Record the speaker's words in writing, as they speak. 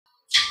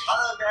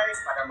Halo guys,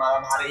 pada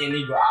malam hari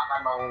ini gue akan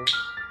mau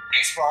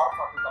explore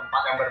suatu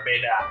tempat yang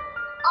berbeda.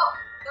 Oh,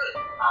 betul.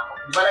 Nah,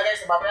 gimana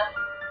guys tempatnya?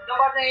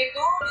 Tempatnya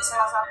itu di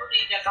salah satu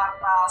di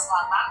Jakarta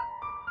Selatan,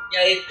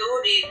 yaitu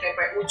di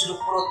TPU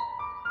Jeruk Purut.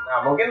 Nah,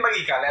 mungkin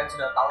bagi kalian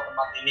sudah tahu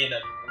tempat ini dan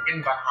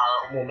mungkin bukan hal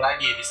umum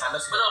lagi. Di sana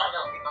sudah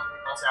banyak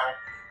mitos-mitos yang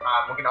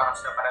mungkin orang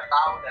sudah pada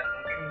tahu, dan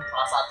mungkin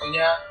salah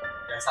satunya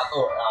yang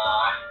satu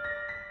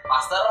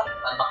master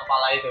tanpa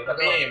kepala itu.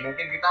 Tapi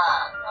mungkin kita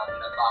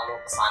tidak terlalu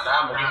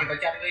kesana. Mungkin kita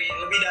cari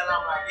lebih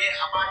dalam lagi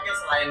apa aja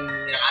selain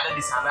yang ada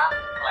di sana,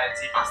 selain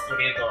si pastur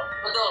itu.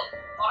 Betul.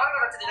 Orang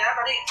ada ceritanya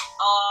tadi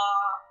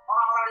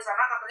orang-orang di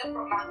sana katanya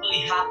pernah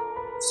melihat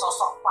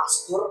sosok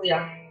pastur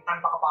yang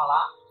tanpa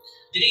kepala.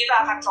 Jadi kita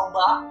akan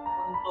coba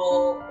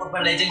untuk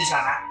urban legend di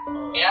sana,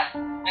 ya.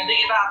 Nanti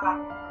kita akan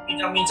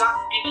bincang-bincang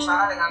mungkin di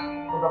sana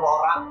dengan beberapa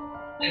orang,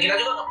 dan kita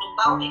juga belum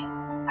tahu nih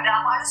ada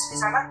apa aja sih di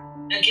sana.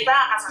 Dan kita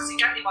akan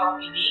saksikan di malam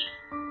ini,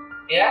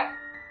 ya,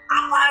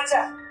 apa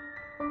aja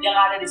yang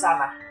ada di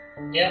sana,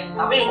 ya.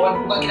 Tapi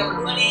bukan kita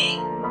berdua nih,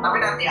 tapi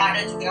nanti ada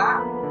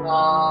juga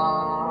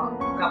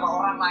beberapa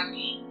orang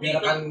lagi.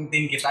 Biar kan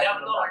tim kita ya,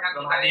 yang betul,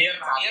 belum hadir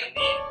saat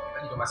ini, kita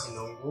juga masih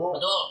nunggu.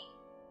 Betul.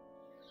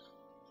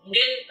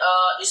 Mungkin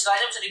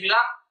istilahnya bisa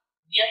dibilang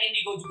dia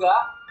indigo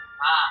juga.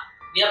 Nah,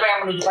 dia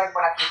pengen menunjukkan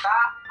kepada kita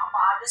apa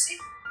aja sih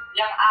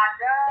yang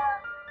ada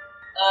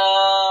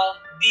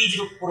di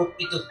jeruk purut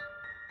itu,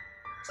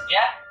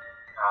 ya.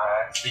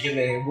 Nah, sedikit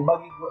nih,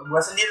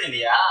 gue sendiri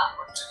nih ya,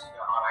 gue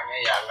juga orangnya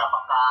ya nggak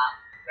peka,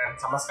 dan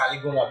sama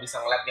sekali gue nggak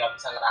bisa ngeliat, nggak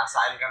bisa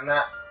ngerasain, karena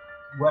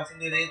gue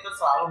sendiri itu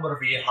selalu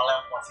berpikir hal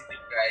yang positif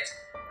guys.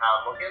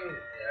 Nah mungkin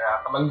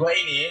ya, teman gue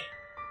ini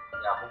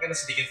ya mungkin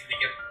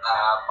sedikit-sedikit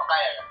peka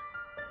ya kan?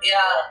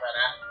 Ya,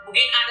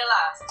 mungkin ada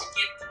lah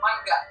sedikit, cuman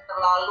nggak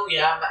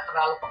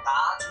terlalu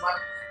peka, cuman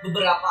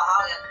beberapa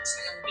hal yang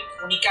misalnya mungkin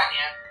keunikan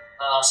ya,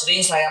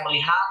 sering saya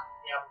melihat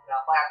ya,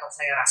 beberapa yang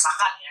saya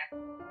rasakan ya.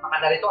 Maka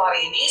dari itu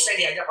hari ini saya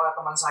diajak oleh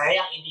teman saya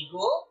yang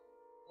indigo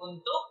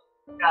untuk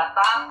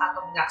datang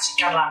atau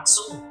menyaksikan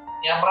langsung,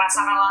 ya,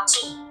 merasakan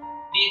langsung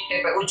di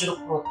TPU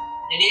Jeruk Purut.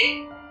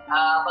 Jadi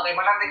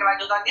bagaimana nanti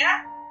kelanjutannya?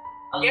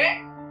 Oke,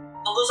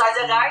 tunggu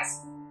saja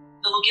guys,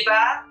 tunggu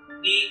kita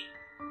di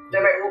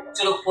TPU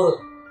Jeruk Purut.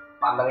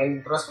 Pantengin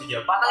terus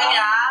video. Pantengin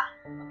ya.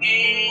 Oke.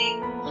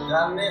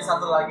 Dan nih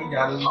satu lagi,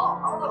 jangan lupa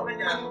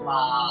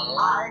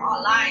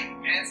like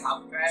and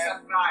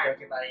subscribe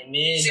kita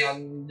ini.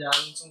 Dan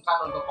jangan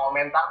sungkan untuk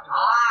komentar.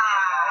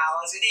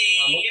 Sini.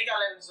 Nah, mungkin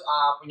kalian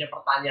punya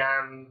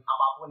pertanyaan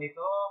apapun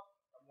itu,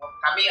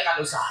 kami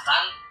akan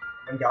usahakan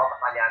menjawab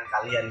pertanyaan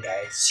kalian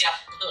guys. Siap,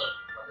 betul.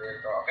 Seperti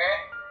itu, oke?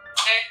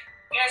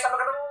 Oke,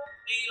 sampai ketemu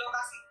di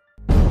lokasi.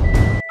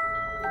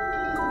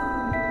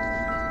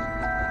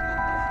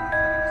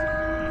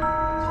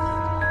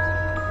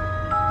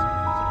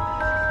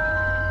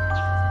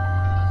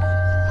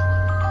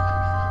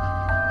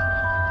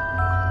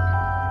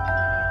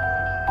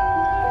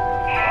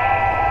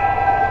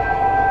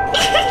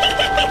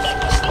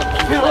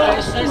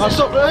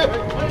 Masuk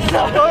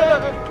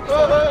Astagfirullahaladzim.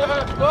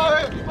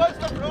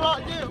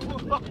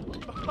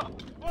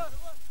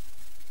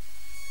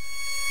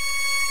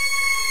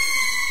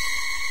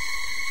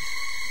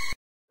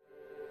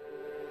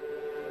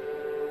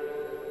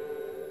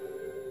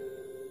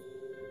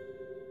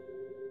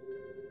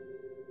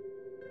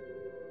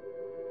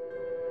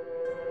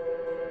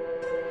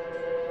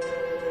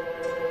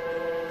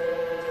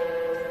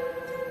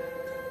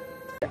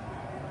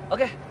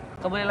 Oke,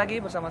 kembali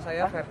lagi bersama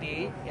saya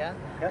Ferdi ya,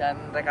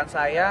 dan rekan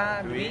saya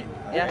Dwi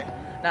ya.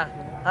 Nah,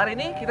 hari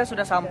ini kita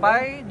sudah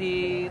sampai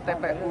di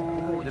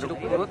TPU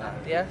Jeruk Purut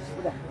ya.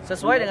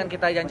 Sesuai dengan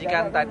kita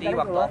janjikan tadi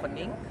waktu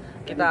opening,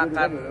 kita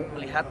akan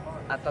melihat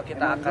atau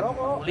kita akan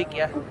mengulik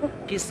ya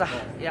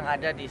kisah yang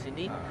ada di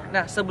sini.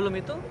 Nah, sebelum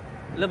itu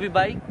lebih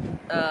baik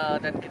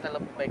dan kita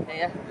lebih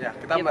baiknya ya.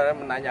 Kita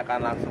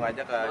menanyakan langsung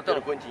aja ke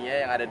juru kuncinya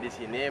yang ada di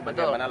sini,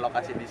 bagaimana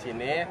lokasi di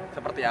sini,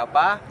 seperti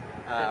apa.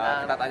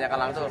 Kita tanyakan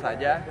langsung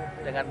saja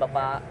dengan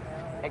Bapak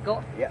Eko.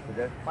 Ya,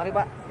 betul. Mari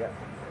Pak. Ya.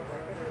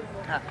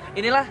 Nah,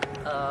 inilah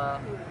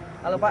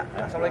halo Pak,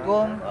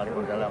 assalamualaikum.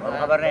 Waalaikumsalam. Apa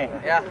kabar nih?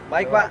 Ya,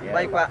 baik Pak, Ya,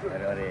 baik Pak.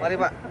 Mari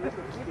Pak.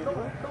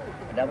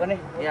 Ada apa nih?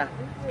 Ya,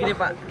 gini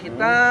Pak,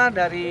 kita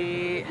dari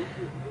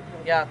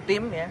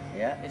tim ya.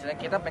 Istilahnya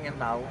kita pengen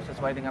tahu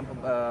sesuai dengan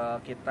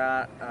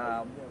kita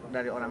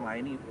dari orang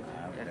lain itu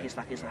ya,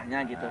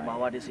 kisah-kisahnya gitu,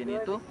 bahwa di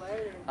sini tuh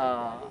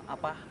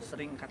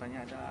sering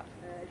katanya ada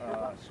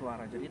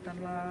suara jeritan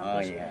lah,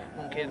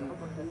 mungkin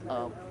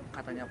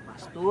katanya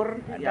pastur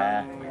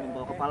yang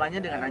membawa kepalanya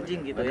dengan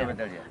anjing gitu.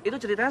 Betul, ya. Itu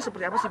ceritanya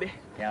seperti apa sih, Beh?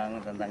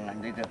 Yang tentang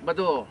hantu itu.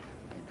 Betul.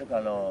 Itu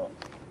kalau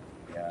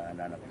ya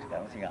anak-anak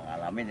sekarang sih nggak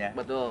ngalamin ya.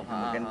 Betul.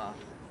 Mungkin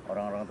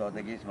orang-orang tua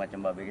tadi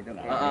semacam babe gitu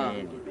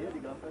ngalamin.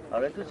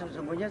 Kalau itu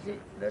sesungguhnya sih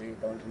dari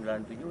tahun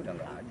 97 udah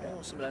nggak ada.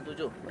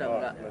 97 udah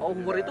nggak.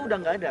 Umur itu udah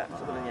nggak ada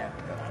sebenarnya.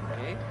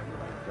 Oke.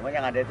 Cuma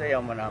yang ada itu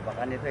yang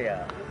menampakan itu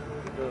ya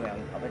itu yang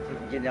apa sih,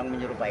 jin yang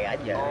menyerupai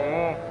aja.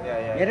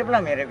 Ya. Mirip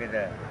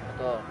gitu.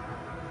 Betul.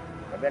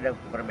 Tapi ada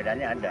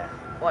perbedaannya ada.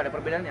 Oh, ada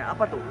perbedaannya.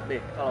 Apa tuh,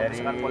 Be? Kalau Dari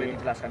misalkan boleh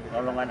dijelaskan.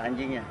 nolongan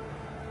anjingnya.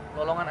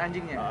 Nolongan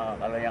anjingnya.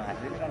 Kalau yang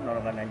asli kan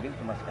nolongan anjing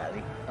cuma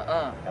sekali.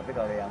 Tapi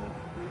kalau yang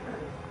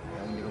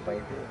menyerupai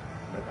itu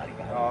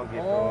berkali-kali. Oh gitu.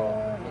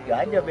 Oh, Itu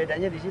aja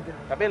bedanya di situ.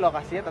 Tapi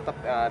lokasinya tetap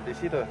di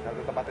situ, satu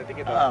tempat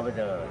titik itu.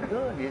 Betul. Itu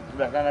di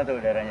sebelah sana tuh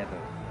daerahnya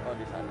tuh. Oh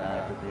di sana. Nah,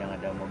 itu tuh yang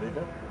ada mobil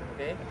tuh.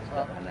 Oke.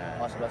 Sebelah sana.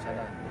 Oh, sebelah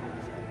sana.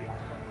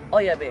 Oh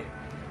ya, Be.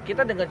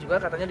 Kita dengar juga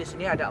katanya di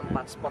sini ada 4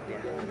 spot ya.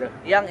 Betul.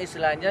 Yang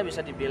istilahnya bisa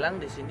dibilang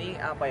di sini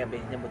apa ya,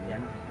 Be, nyebutnya?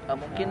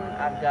 Mungkin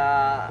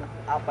agak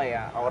apa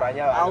ya?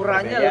 Auranya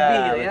Auranya berbeda. lebih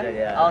gitu ya. Betul,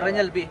 ya.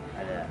 Auranya lebih.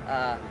 Ada.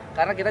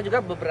 Karena kita juga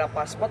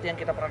beberapa spot yang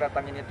kita pernah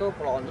datangin itu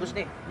Pulau Ondrus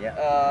nih. Ya,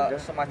 betul.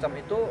 Semacam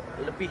itu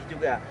lebih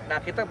juga. Nah,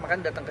 kita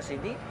makanya datang ke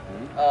sini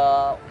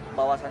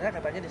bahwasannya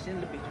katanya di sini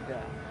lebih juga.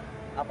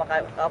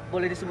 Apakah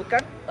boleh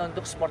disebutkan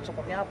untuk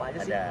spot-spotnya apa aja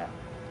sih? Ada.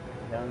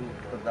 Yang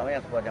terutama yang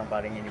spot yang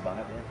paling ini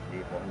banget ya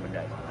di pohon benda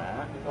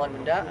sana. Pohon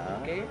benda, Nah,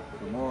 oke.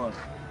 Sumur.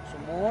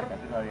 Sumur.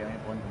 Tapi kalau yang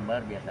pohon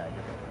kembar biasa aja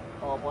tuh.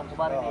 Oh, pohon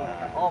kembar ini.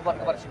 Oh, pohon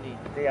kembar sini.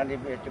 Itu yang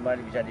cuma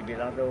bisa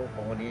dibilang tuh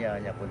penghuninya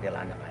hanya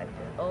kuntilanak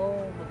aja.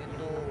 Oh,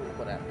 begitu.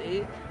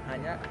 Berarti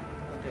hanya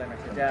kuntilanak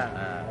saja.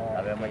 Nah, Oh,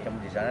 kalau yang oke. macam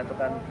di sana tuh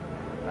kan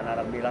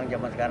orang bilang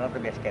zaman sekarang tuh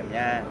base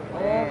campnya.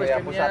 Oh, base ya,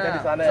 campnya. pusatnya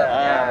di sana ya.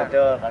 Pusatnya.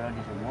 Betul. Kalau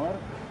di sumur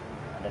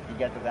ada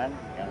 3 tuh kan,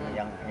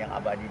 yang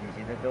abadi di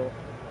situ tuh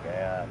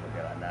kayak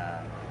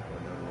kuntilanak,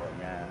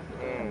 kunduruwonya,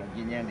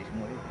 jinnya yang di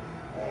sumur itu.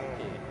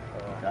 Oke.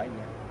 Itu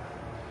aja.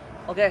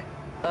 Oke,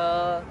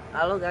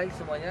 halo guys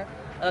semuanya.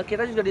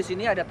 Kita juga di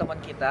sini ada teman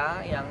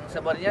kita yang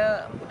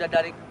sebenarnya udah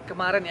dari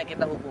kemarin ya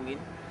kita hubungin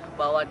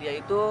bahwa dia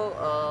itu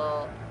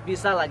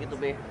bisa lah gitu,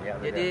 Be. Ya,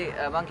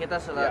 jadi emang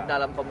kita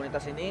dalam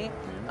komunitas ini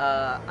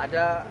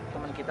ada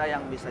teman kita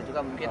yang bisa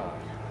juga mungkin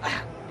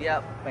dia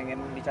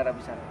pengen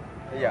bicara-bicara.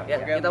 Iya, Ya,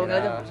 mungkin kita panggil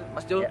aja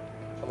Mas Jul. Ya.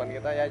 teman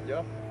kita ya, Jo.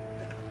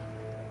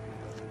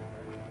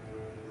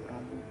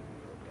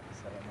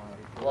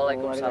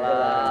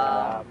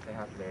 Waalaikumsalam.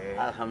 Sehat, Be.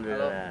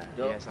 Alhamdulillah. Halo,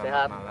 Jo, Iya, selamat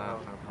sehat. malam.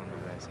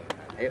 Alhamdulillah sehat.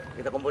 Ayo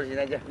kita kumpul di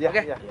sini aja. Iya,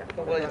 Oke. iya.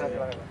 Kumpul aja.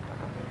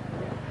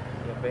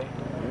 Ya, Be.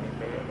 Ini,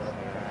 Be,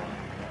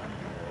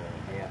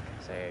 Iya.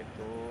 saya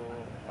itu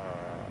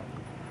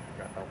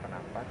nggak tahu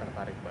kenapa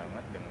tertarik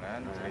banget dengan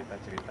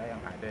cerita-cerita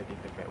yang ada di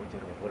TPU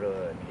Jeruk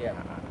Purut. Iya.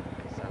 Nah,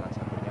 salah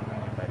satunya kan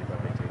yang tadi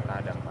Babe cerita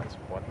ada 4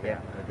 spot Ya, ya.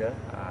 betul.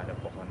 Ada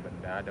pohon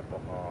benda, ada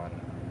pohon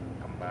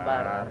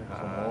Kembar,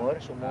 kembar,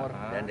 Sumur,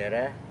 ah, dan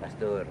daerah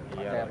pastur.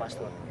 iya, Daerah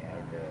pastur. Ya,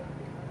 itu.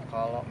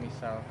 kalau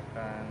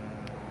misalkan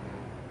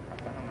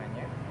apa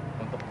namanya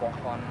untuk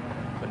pohon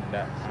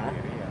benda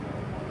sendiri ya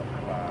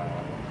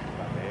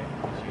Babe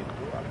di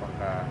situ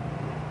apakah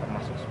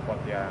termasuk spot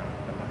yang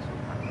termasuk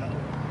mana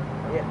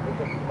Iya,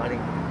 itu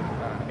paling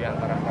di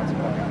antara 4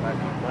 spot yang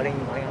tadi paling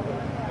apa?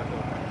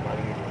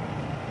 Paling itu.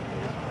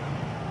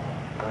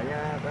 Soalnya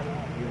kan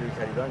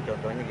bisa dibilang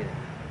contohnya gini.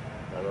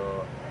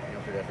 Kalau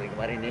yang sudah sering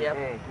kemarin nih, Iya.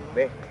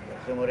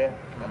 Sumur ya,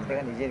 yang penting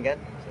kan izin kan,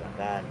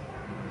 silakan.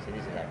 Di sini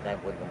silakan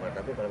pohon kembar.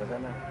 Tapi kalau ke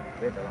sana,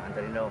 tolong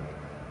anterin dong.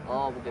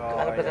 Oh, begitu.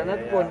 Kalau ke sana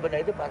iya, iya. pohon benda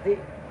itu pasti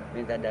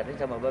minta dari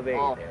sama Babe.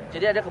 Oh, gitu.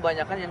 jadi ada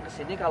kebanyakan yang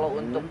kesini kalau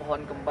untuk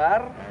pohon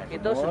kembar Nah,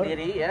 itu sumur,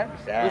 sendiri ya,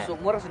 bisa. terus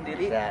sumur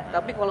sendiri. Bisa.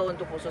 Tapi kalau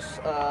untuk khusus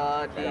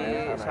di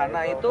Sana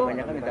sana itu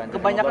itu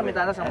kebanyakan minta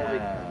minta sama sama Babe.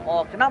 Babe.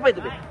 Oh, kenapa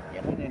itu, Be? Ya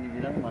kan yang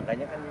dibilang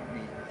makanya kan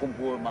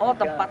dikumpul Oh,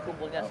 tempat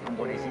kumpulnya sih.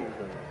 kumpul di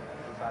situ.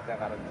 Saatnya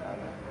karena di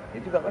sana.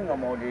 Itu juga kan nggak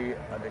mau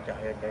ada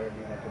cahaya-cahaya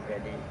di macam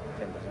kayak di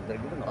center-center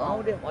gitu nggak mau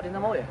dia. Oh, dia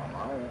nggak mau ya? Nggak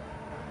mau.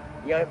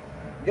 Ya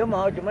dia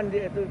mau cuman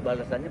dia itu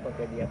balasannya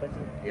pakai dia apa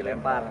sih?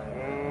 Dilempar.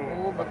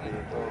 Oh,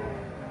 begitu.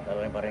 Kalau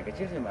lemparan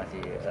kecil sih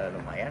masih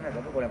lumayan,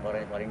 tapi kalau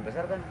lemparan yang paling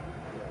besar kan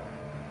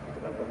itu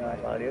kan pernah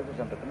kepala dia tuh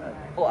sampai kena.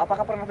 Oh,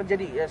 apakah pernah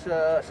terjadi ya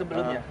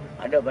sebelumnya?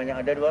 Ada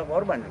 2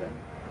 korban kan.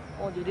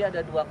 Oh, jadi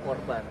ada 2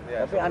 korban.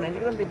 Ya, Tapi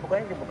anehnya kan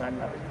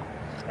bukannya apa sih?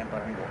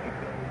 Lemparan goib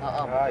ya.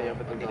 Ah, iya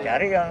betul.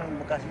 Dicari yang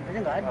bekas itunya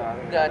nggak ada.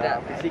 Nggak ada.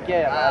 Fisiknya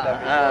ya nggak ada.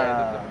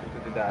 Itu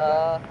tidak ada.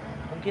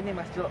 Mungkin nih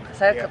Mas Jo,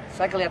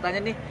 saya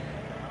kelihatannya nih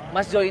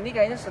Mas Jo ini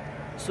kayaknya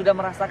sudah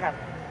merasakan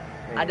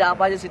ada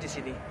apa aja sih di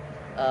sini.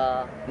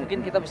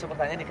 Mungkin kita bisa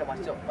bertanya nih ke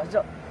Mas Jo. Mas Jo,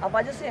 apa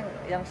aja sih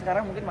yang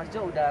sekarang mungkin Mas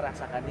Jo udah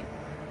rasakan nih?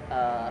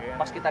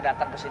 Pas kita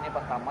datang ke sini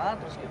pertama,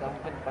 terus kita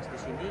mungkin pas di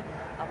sini,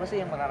 apa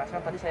sih yang merasakan?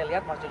 Tadi saya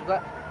lihat Mas Jo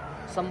juga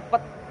sempet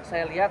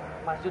saya lihat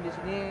Mas Jo di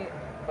sini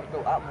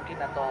berdoa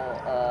mungkin atau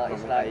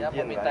istilahnya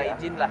izin meminta lah ya.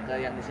 izin lah ke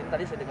yang di sini.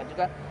 Tadi saya dengar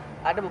juga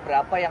ada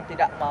beberapa yang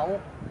tidak mau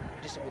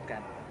disebutkan.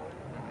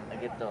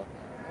 Gitu.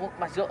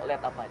 Mas Jo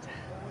lihat apa aja?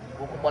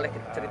 Boleh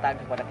ceritain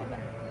kepada kita.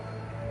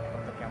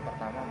 untuk yang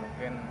pertama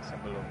mungkin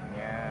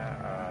sebelumnya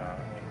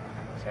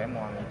saya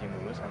mau ngizin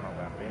dulu sama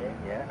Babe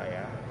Ya.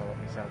 kayak kalau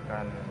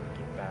misalkan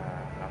kita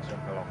langsung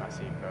ke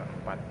lokasi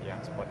keempat yang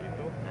spot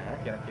itu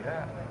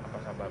kira-kira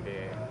apakah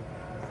Babe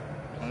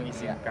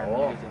mengizinkan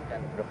Oh, ya?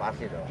 udah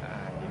pasti dong.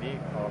 Nah, jadi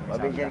kalau Babe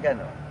misalkan izinkan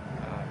dong.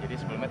 jadi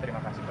sebelumnya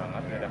terima kasih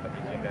banget udah dapat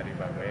izin dari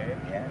Babe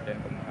Ya. dan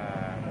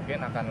mungkin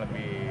akan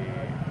lebih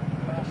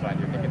untuk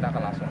selanjutnya kita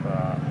akan langsung ke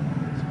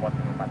spot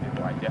tempat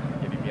itu aja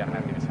jadi biar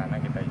nanti di sana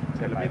kita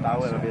lebih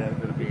tahu,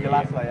 lebih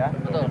jelas lah ya.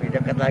 Betul. Lebih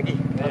dekat lagi.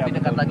 Lebih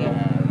dekat lagi.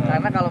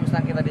 Karena kalau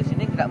misalnya kita di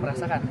sini nggak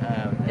merasakan.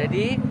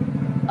 Jadi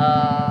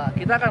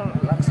kita akan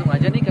langsung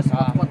aja nih ke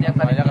spot-spot yang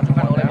tadi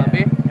ditunjukkan oleh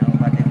Babe.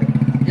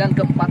 Yang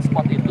keempat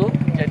spot itu.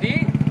 Jadi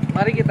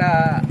mari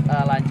kita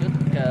lanjut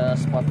ke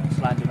spot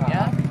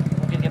selanjutnya.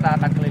 Mungkin kita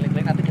akan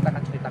keliling-keliling, nanti kita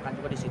akan ceritakan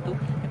juga di situ.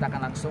 Kita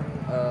akan langsung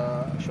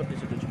shoot di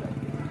situ juga.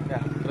 Ya,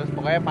 terus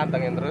pokoknya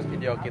pantengin terus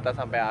video kita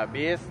sampai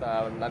habis.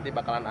 Nanti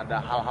bakalan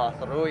ada hal-hal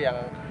seru yang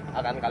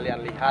akan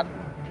kalian lihat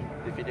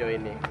di video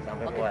ini.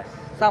 Sampai puas.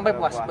 Sampai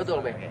puas, betul,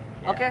 Be.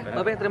 Oke,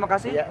 benar. Babe, terima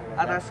kasih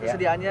atas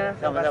kesediaannya.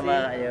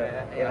 Sama-sama. Ayo.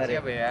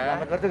 Siap ya.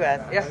 Selamat bertugas.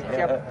 Yes,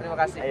 siap. Terima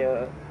kasih. Ayo.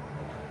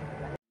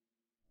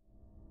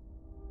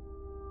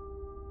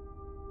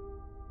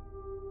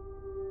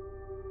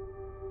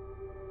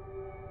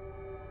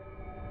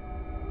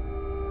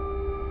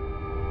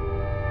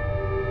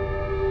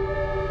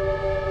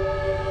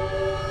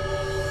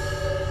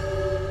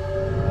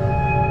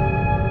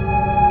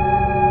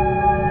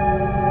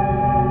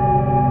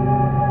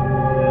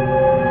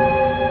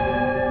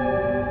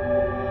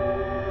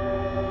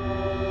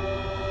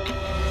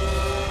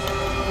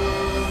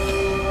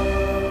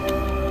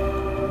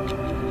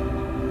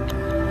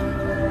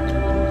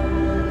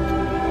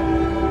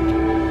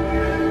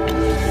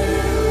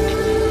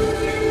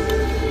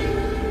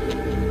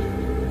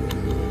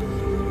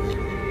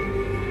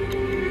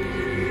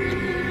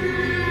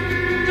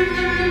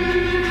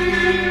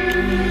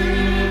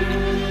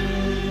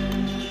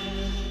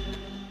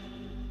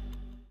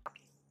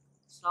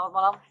 Selamat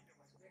malam.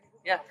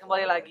 Ya,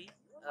 kembali lagi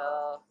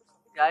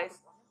guys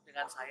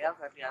dengan saya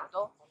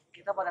Ferdianto.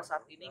 Kita pada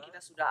saat ini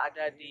kita sudah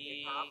ada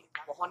di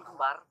pohon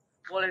kembar.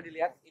 Boleh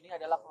dilihat ini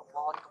adalah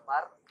pohon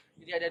kembar.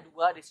 Jadi ada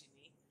dua di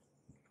sini.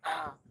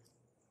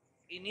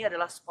 Ini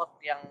adalah spot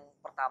yang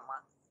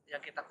pertama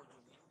yang kita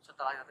kunjungi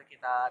setelah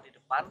kita di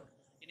depan.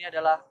 Ini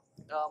adalah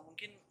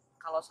mungkin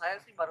kalau saya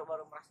sih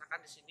baru-baru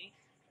merasakan di sini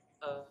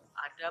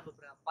ada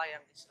beberapa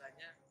yang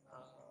istilahnya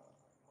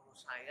menurut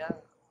saya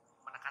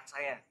menekan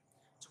saya.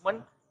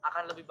 Cuman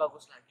akan lebih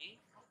bagus lagi.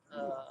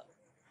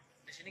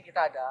 Di sini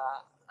kita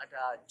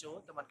ada Joe,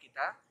 teman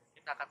kita.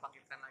 Kita akan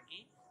panggilkan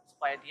lagi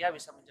supaya dia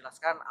bisa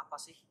menjelaskan apa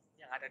sih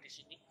yang ada di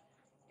sini.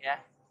 Ya,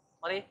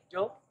 mari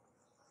Joe.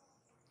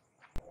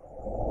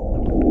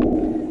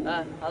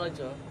 Halo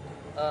Joe.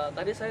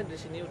 Tadi saya di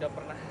sini udah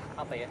pernah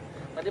apa ya?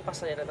 Tadi pas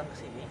saya datang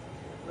ke sini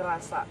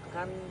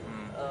merasakan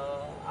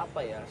apa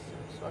ya?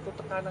 Suatu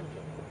tekanan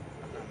Joe.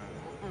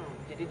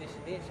 Jadi di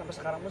sini sampai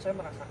sekarang pun saya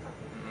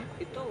merasakan.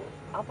 Itu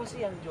apa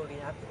sih yang Joe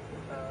lihat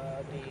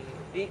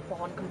di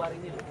pohon kembar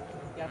ini loh?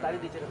 Yang tadi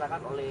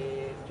diceritakan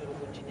oleh juru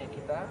kuncinya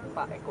kita,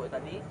 Pak Eko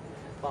tadi,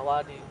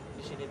 bahwa di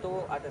sini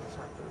tuh ada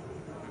sesuatu.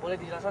 Boleh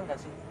dijelaskan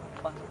nggak sih,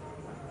 Pak?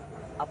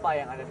 Apa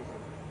yang ada di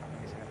sini?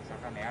 Bisa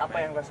rasakan ya. Apa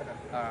yang rasakan?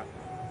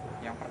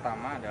 Yang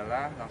pertama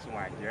adalah langsung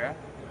aja,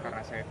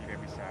 karena saya tidak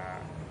bisa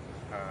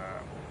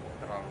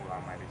terlalu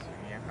lama di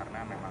sini ya, karena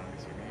memang di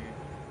sini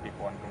di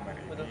pohon kembar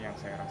ini Betul. yang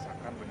saya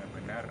rasakan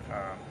benar-benar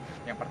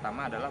yang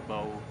pertama adalah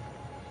bau,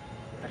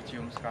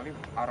 tercium sekali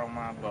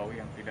aroma bau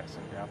yang tidak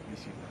sedap di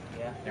sini.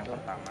 Ya, Yang betul.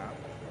 pertama,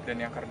 dan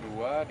yang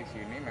kedua di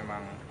sini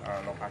memang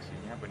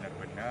lokasinya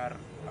benar-benar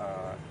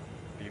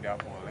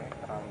tidak boleh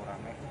terlalu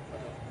ramai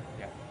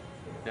ya.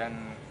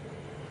 Dan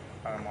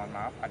mohon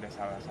maaf, ada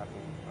salah satu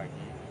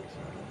lagi di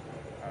sini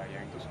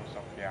yaitu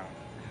sosok yang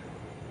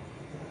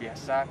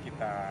biasa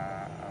kita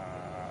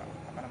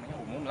apa namanya,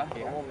 umum lah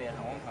ya, Umum ya.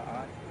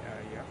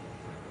 ya.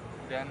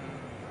 Dan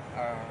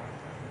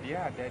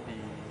dia ada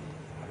di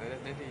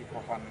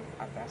pohon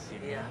atas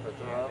sini. Iya,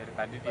 betul. Ya, dari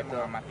tadi dia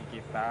Betul. mengamati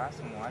kita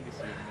semua di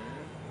sini.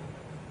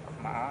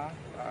 Maaf,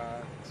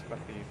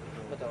 seperti itu.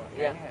 Betul.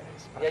 Kayaknya Iya.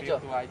 seperti Iya, Jo.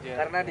 itu aja.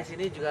 Karena di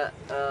sini juga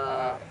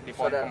di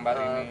pohon kembar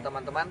ini.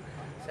 teman-teman,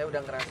 saya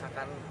udah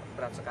ngerasakan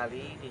berat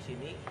sekali di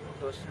sini.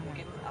 Terus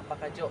mungkin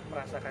apakah Jo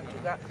merasakan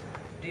juga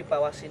di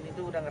bawah sini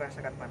tuh udah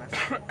ngerasakan panas?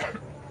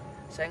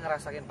 Saya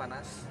ngerasain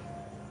panas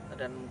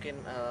dan mungkin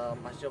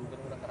Mas Jo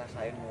mungkin udah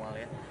ngerasain mual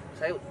ya.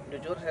 Saya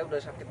jujur saya udah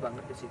sakit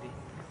banget di sini.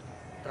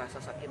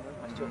 Terasa sakit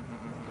Mas Jo.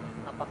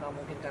 Apakah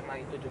mungkin karena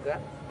itu juga?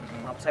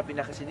 Maaf saya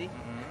pindah ke sini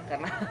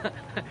karena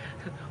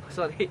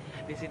sorry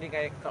di sini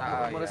kayak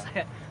menurut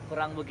saya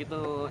kurang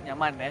begitu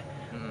nyaman ya.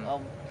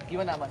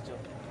 Gimana Mas Jo?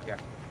 Ya.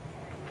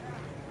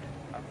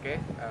 Oke,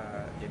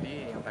 jadi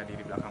yang tadi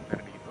di belakang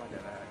Ferdi itu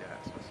adalah ada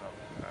sosok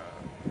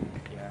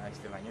ya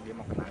istilahnya dia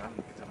mau kenalan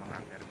mungkin sama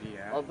Kang Ferdi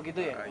ya. Oh begitu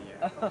ya? Iya.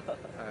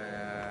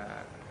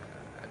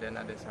 Dan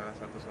ada salah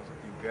satu sosok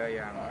juga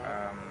yang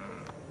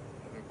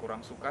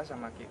kurang suka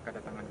sama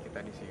kedatangan kita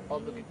di sini. Oh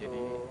begitu.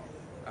 Jadi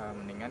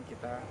mendingan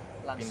kita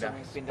Langsung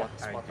pindah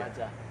spot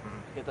aja.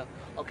 Hmm. Gitu.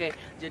 Oke,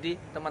 jadi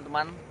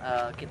teman-teman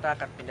kita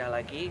akan pindah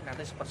lagi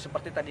nanti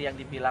seperti tadi yang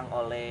dibilang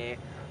oleh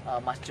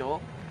Mas Jo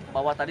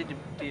bahwa tadi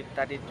di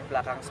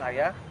belakang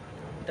saya,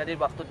 tadi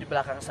waktu di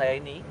belakang saya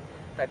ini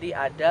tadi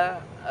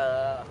ada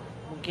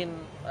mungkin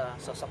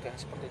sosok yang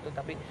seperti itu,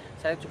 tapi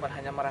saya cuma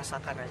hanya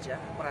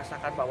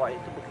merasakan bahwa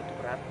itu begitu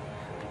berat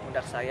di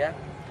pundak saya.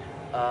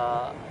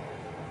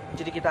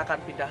 Jadi kita akan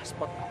pindah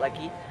spot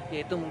lagi,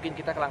 yaitu mungkin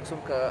kita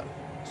langsung ke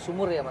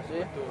sumur ya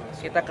maksudnya.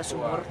 Kita ke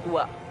sumur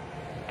tua,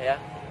 ya.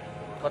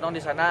 Konon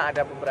di sana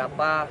ada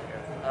beberapa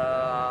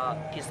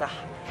kisah.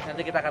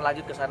 Nanti kita akan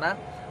lanjut ke sana.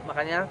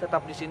 Makanya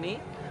tetap di sini.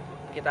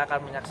 Kita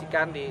akan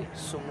menyaksikan di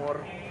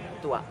sumur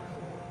tua.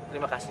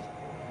 Terima kasih.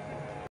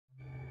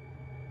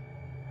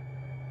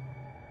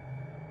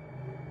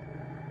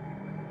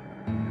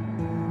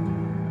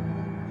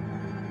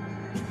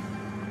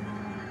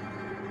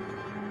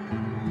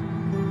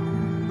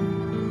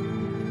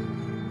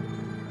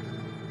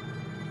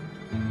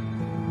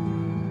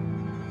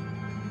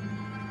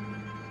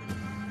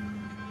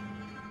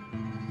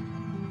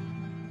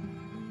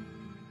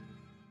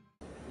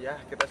 Ya,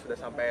 kita sudah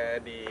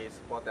sampai di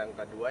spot yang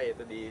kedua,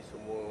 yaitu di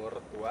sumur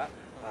tua.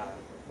 Nah,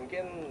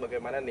 mungkin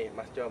bagaimana nih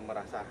Mas Jo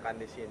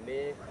merasakan di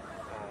sini,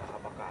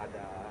 apakah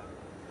ada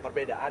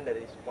perbedaan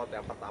dari spot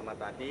yang pertama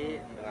tadi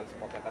dengan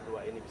spot yang kedua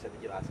ini, bisa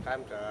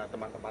dijelaskan ke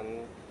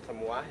teman-teman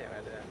semua yang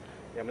ada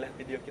yang melihat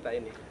video kita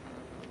ini?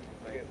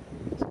 Baik,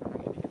 sekarang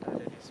ini kita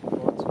ada di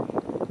spot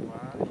sumur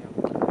tua yang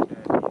berada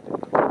di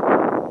Jakarta,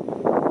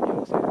 yang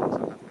saya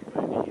rasakan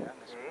pribadi ya,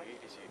 Mas Budi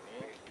di sini.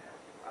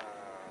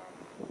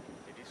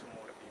 Jadi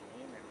sumur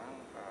ini memang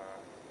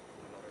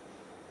menurut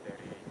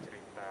dari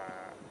cerita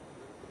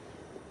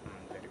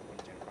dari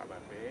kuncen Pak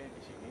Bambe,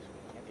 di sini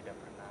sumurnya tidak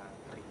pernah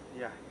kering.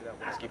 Ya, tidak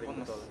pernah Meskipun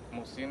kering, betul.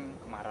 musim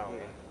kemarau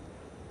ya.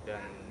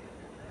 Dan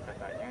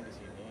katanya di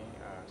sini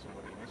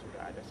sumur ini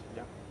sudah ada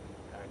sejak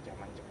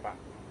zaman Jepang,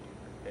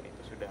 dan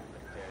itu sudah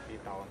terjadi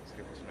tahun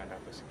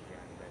 1900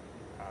 sekian. Dan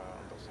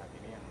untuk saat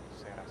ini yang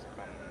saya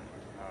rasakan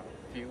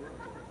view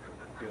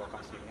di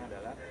lokasi ini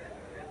adalah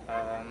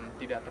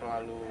tidak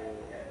terlalu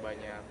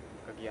banyak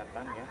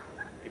kegiatan ya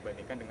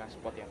dibandingkan dengan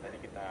spot yang tadi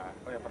kita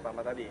yang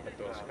pertama tadi.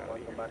 betul sekali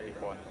Pohon kembar di itu.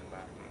 pohon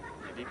kembar.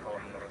 Jadi kalau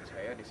menurut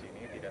saya di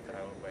sini tidak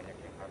terlalu banyak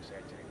yang harus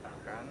saya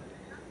ceritakan.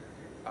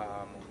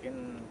 Mungkin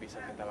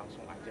bisa kita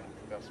langsung aja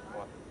ke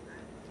spot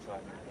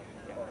selanjutnya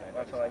yang berada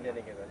Langsung di aja sana.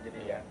 nih kita. Jadi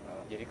Iya.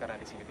 Jadi karena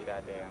di sini tidak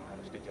ada yang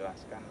harus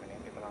dijelaskan,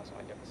 mending kita langsung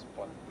aja ke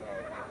spot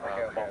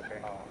Oke.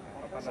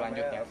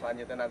 selanjutnya.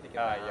 Selanjutnya nanti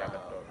kita Iya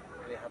betul.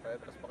 lihat aja,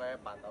 terus pokoknya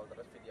pantau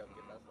terus video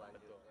kita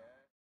selanjutnya.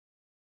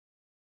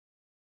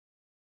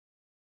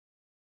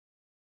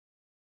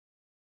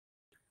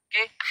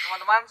 Oke,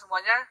 teman-teman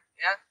semuanya,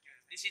 ya.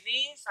 Di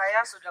sini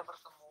saya sudah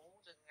bertemu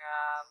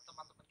dengan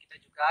teman-teman kita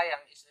juga yang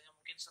istilahnya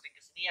mungkin sering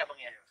kesini ya, Bang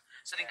ya.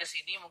 Sering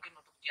kesini mungkin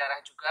untuk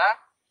ziarah juga.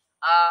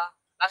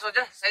 Langsung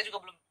aja, saya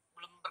juga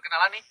belum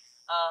berkenalan nih.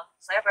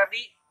 Saya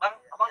Ferdi, Bang.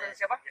 Abang dengan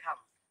siapa? Ilham.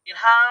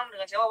 Ilham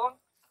dengan siapa, Bang?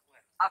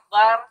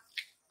 Akbar.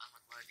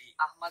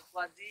 Ahmad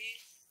Wadi.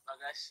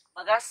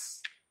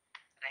 Bagas.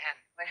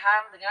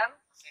 Rehan dengan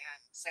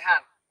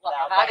Sehan. Wah,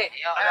 kakak adik.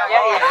 Iya.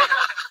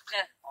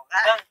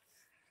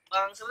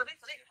 Bang siapa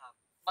tadi?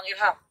 Bang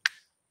Ilham.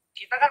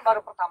 Kita kan baru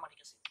pertama nih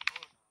kesini.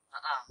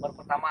 Baru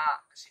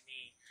pertama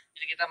kesini.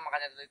 Jadi kita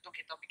makanya dari itu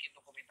kita bikin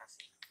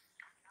dokumentasi.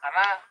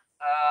 Karena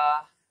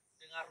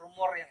dengan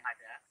rumor yang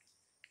ada,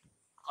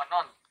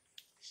 konon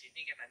di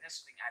sini katanya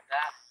sering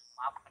ada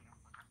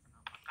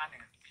penampakan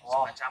yang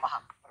semacam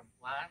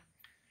perempuan,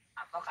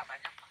 atau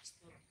katanya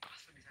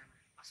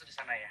pastur di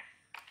sana ya.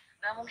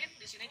 Nah mungkin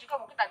di sini juga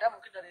mungkin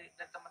dari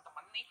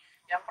teman-teman nih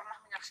yang pernah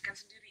menyaksikan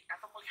sendiri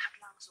atau melihat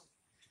langsung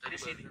di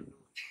sini.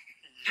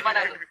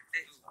 Gimana tuh?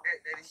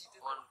 Dari situ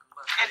Mohon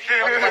kembar.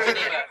 Kembar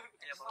sini ya?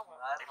 ya Pak.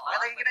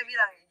 Tadi kita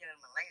bilang jangan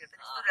meleng, tadi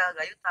situ udah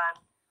gayutan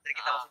dari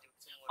kita masuk ke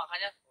sumur.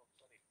 Makanya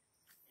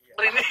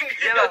merinding.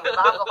 Iya Bang,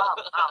 paham.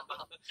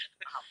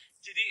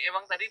 Jadi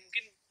emang tadi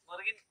mungkin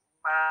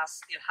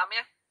Mas Ilham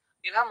ya.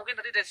 Ilham mungkin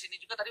tadi dari sini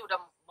juga tadi udah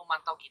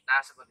memantau kita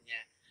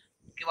sebenarnya.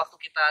 Mungkin waktu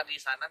kita di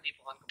sana di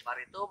pohon kembar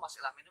itu Mas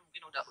Ilham ini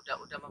mungkin udah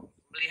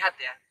melihat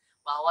ya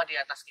bahwa di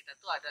atas kita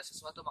tuh ada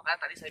sesuatu.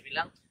 Makanya tadi saya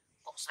bilang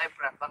kok saya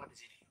berat banget di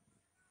sini.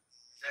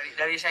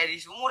 Dari saya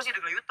di sumur sih udah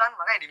gayutan,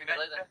 makanya di Udah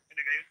gayutan.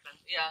 udah gayutan.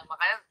 Iya,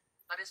 makanya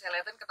tadi saya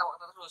liatin ketawa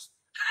terus.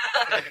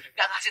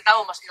 Gak kasih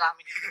tahu Mas Ilham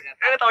ini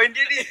ternyata. Tauin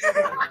jadi.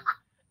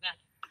 Nah,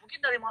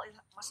 mungkin dari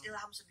Mas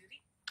Ilham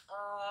sendiri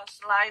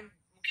selain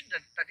mungkin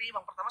tadi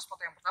spot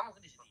yang pertama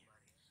mungkin di sini.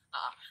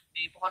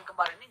 Di pohon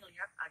kembar ini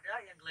ngelihat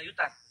ada yang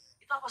gelayutan.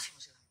 Itu apa sih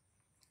Mas Ilham?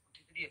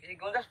 Itu dia. Ini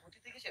goldas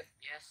putih tiga sih.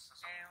 Yes,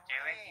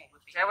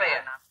 Cewek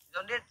ya?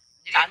 Dan dia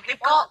jadi Cantik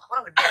orang- kok.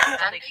 Orang gede.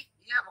 Cantik.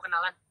 Iya, mau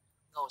kenalan.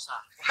 Nggak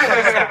usah.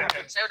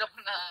 Saya udah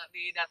pernah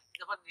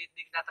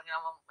didatangin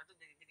sama itu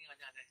jadi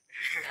nggak ada.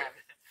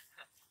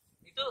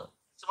 Itu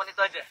cuma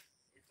itu aja.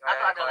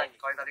 Atau ada lagi?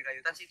 Kalau yang tadi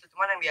gayutan sih itu,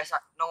 cuman yang biasa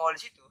nongol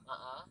di situ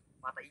Heeh.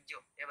 mata hijau,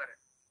 ya Bar.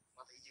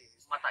 Mata hijau.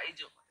 Mata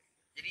hijau.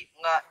 Jadi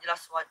nggak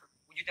jelas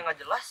wujudnya, nggak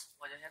jelas,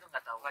 Wajahnya tuh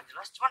nggak tahu. nggak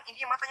jelas. Cuman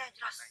ini matanya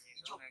jelas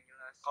hijau.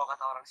 Kalau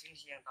kata orang sini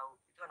sih yang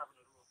tahu itu anak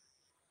Nurul.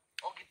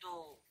 Oh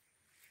gitu.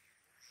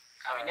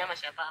 Kawinnya sama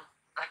setan.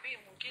 Tapi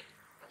mungkin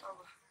nggak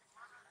tahu.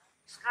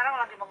 Sekarang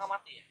lagi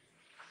mengamati ya?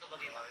 Atau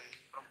bagaimana?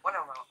 Perempuan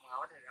yang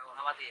mengawat dari awal.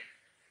 Mengamati ya.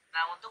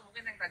 Nah untuk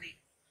mungkin yang tadi,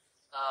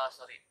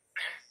 sorry,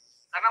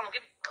 karena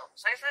mungkin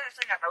saya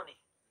nggak tahu nih.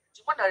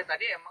 Cuma dari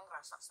tadi emang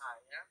rasa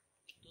saya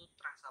itu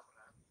terasa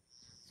berat.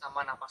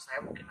 sama napas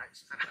saya mungkin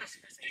sekarang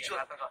Jujur,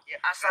 ya,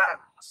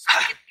 asa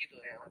sakit gitu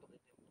ya untuk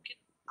itu. Mungkin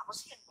apa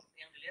sih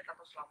yang dilihat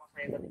atau selama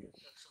saya tadi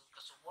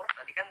ke sumur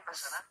tadi kan pas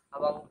sana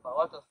abang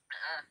bawa tuh,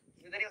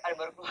 itu tadi ada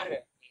baru keluar ya,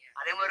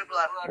 ada yang baru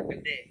keluar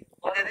gede.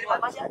 Dari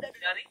mana masih ada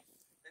dari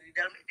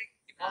dalam ini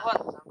di pohon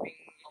samping.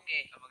 Oke,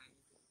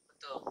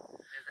 betul.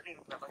 ya, tadi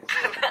berapa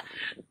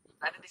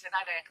Tadi di sana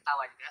ada yang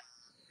ketawa juga.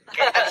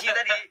 kayak tadi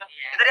tadi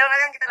tadi orang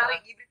yang kita narik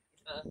gitu.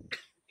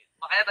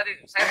 Makanya tadi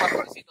saya waktu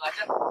di situ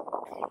aja,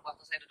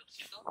 waktu saya duduk di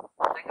situ,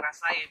 saya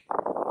ngerasain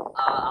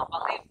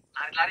abang nih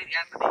lari-lari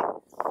kan tadi.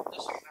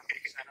 Terus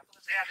di sana tuh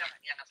saya ada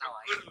yang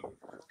ngetawain.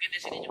 Mungkin di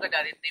sini juga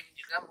dari tim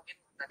juga mungkin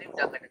tadi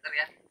udah nggak denger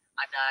ya,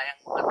 ada yang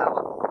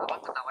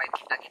ketawain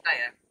kita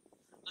ya.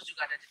 Terus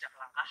juga ada jejak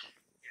langkah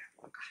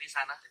di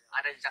sana,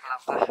 ada jejak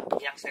langkah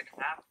yang saya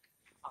dengar.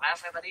 Makanya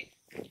saya tadi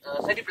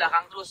saya di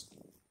belakang terus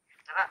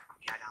karena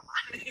ya ada apa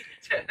nih.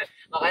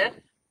 Makanya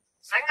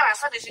saya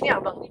ngerasa di sini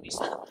abang ini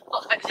bisa.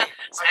 Makanya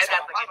saya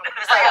datangin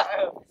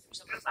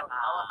bisa bersama.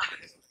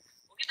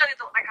 Mungkin dari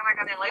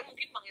rekan-rekan yang lain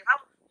mungkin Bang Ilham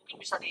mungkin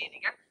bisa di ini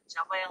kan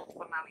siapa yang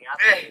pernah lihat.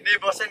 Nih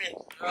bosnya nih.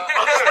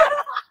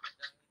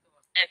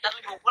 Ntar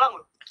lu mau pulang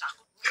lu.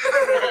 Takut.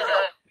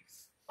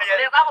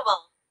 Lihat apa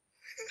Bang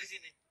di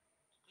sini?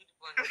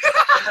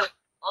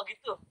 Oh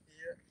gitu.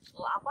 Iya.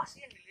 Oh apa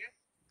sih yang dilihat?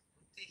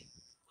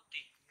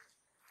 Putih.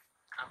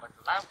 Apa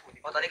tuh lampu?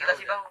 Oh tadi kita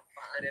sih bang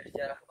ada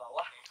sejarah ke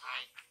bawah.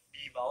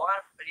 Di bawah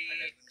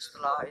di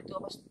setelah itu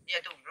apa? Iya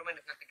itu belum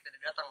nanti kita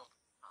datang.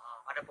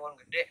 Ada pohon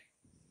gede.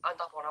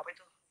 Entah pohon apa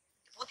itu.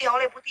 Putih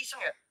awalnya putih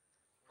iseng ya.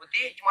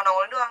 Putih cuma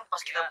nongolin doang.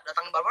 Pas kita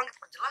datang bareng kita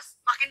perjelas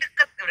makin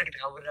deket. Udah kita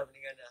kabur dah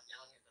mendingan dah.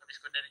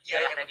 Habis keluar dari Iya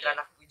yang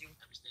kuntilanak ujung.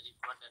 Habis dari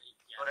keluar dari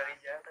Oh dari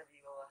jalan tadi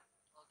bawah.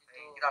 Oh gitu.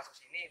 Kita langsung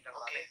sini udah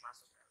balik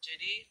masuk.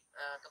 Jadi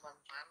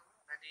teman-teman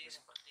tadi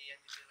seperti yang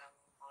dibilang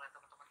oleh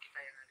teman-teman kita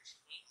yang ada di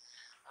sini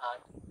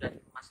dan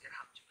Mas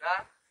Irham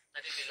juga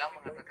tadi bilang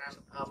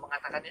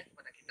mengatakan ya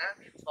kepada kita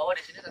bahwa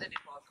di sini tadi di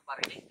pohon kembar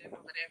ini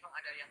tadi emang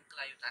ada yang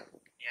kelayutan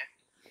ya.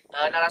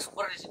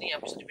 Narasumber di sini ya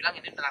bisa dibilang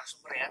ini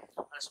narasumber ya,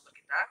 narasumber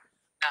kita.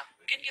 Nah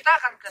mungkin kita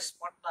akan ke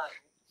spot baru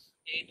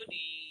yaitu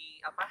di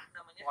apa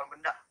namanya Pohon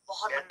benda.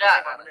 pohon Ya, benda.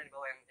 pohon benda di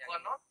bawah yang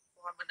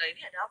Pohon benda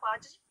ini ada apa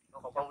aja sih?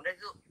 pohon benda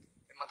itu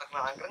memang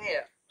terkenal angkernya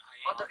ya.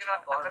 Oh terkenal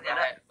Pohon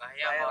angkernya.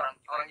 bahaya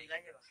orang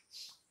gilanya bang.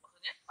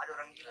 Maksudnya Ada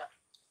orang gila.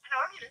 ada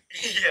orang gila.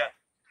 Iya.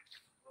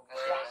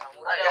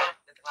 Samurai Ada. ya.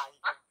 Datang lagi.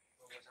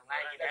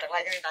 Samurai Datang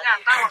lagi yang tadi.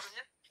 nyata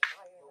maksudnya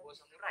Bobo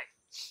samurai.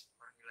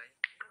 Orang gilanya.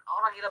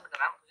 orang gila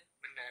beneran maksudnya.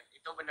 Bener,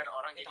 itu bener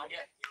orang jadi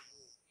dia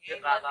Iya,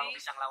 nggak berarti.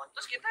 bisa ngelawan.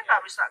 Terus kita nggak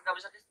bisa nggak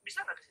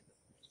ke situ.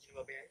 izin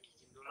babe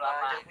izin dulu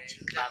sama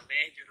babe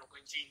juru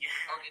kuncinya.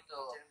 Oh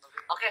gitu.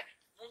 Oke,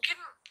 mungkin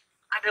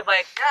ada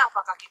baiknya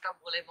apakah kita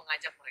boleh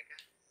mengajak mereka?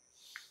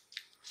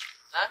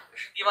 Hah?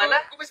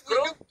 Gimana?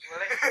 Bro?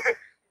 Boleh.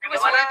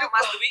 Gimana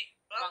Mas Dwi?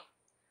 Bang.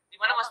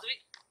 Gimana Mas Dwi?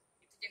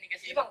 Itu jadi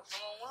dikasih Iya bang.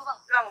 Ngomong mulu Bang.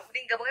 Bang,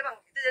 mending gabung ya bang.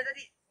 Itu dari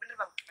tadi bener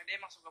bang. dia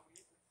emang suka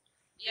begitu.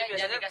 Iya,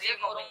 biasanya dia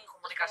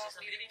komunikasi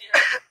sendiri dia.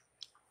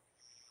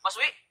 Mas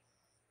Dwi?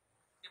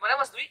 Gimana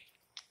Mas Dwi?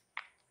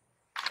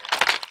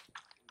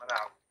 Gimana?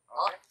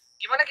 Oh,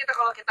 gimana kita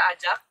kalau kita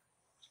ajak?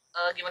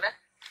 Gimana?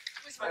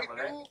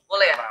 Boleh.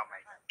 Boleh ya? Ramai.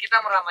 Kita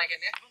meramaikan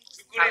ya.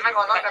 Karena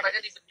konon katanya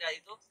di benda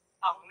itu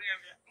Aku ya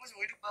biar. Kamu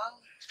semua hidup bang.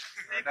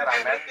 Kita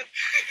ramen.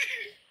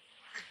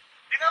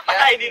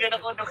 Kenapa ini anak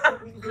kodok?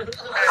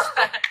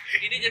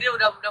 ini jadi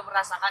udah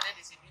merasakannya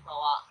di sini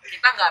bahwa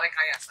kita nggak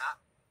rekayasa,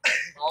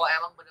 bahwa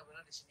emang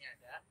benar-benar di sini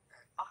ada.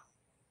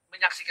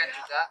 Menyaksikan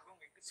juga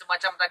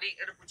semacam tadi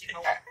ada kucing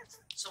mau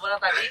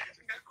sebenarnya tadi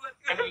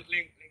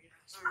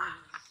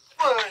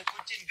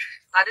Kucing.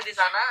 tadi di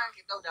sana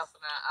kita udah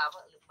pernah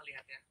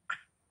melihatnya,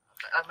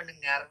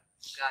 mendengar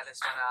juga ada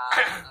suara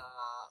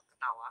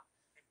ketawa.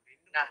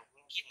 Nah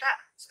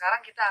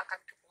sekarang kita akan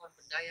ke pohon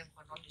benda yang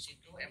konon di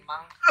situ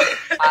emang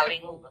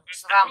paling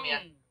seram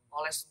ya,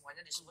 oleh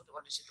semuanya disebut bahwa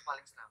di situ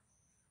paling seram.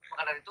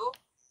 Maka dari itu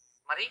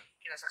mari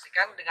kita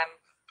saksikan dengan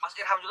Mas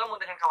Irham juga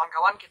dengan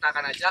kawan-kawan kita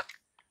akan ajak,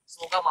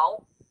 semoga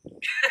mau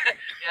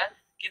ya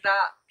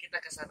kita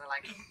ke sana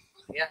lagi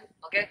ya.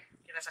 Oke,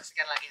 kita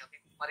saksikan lagi.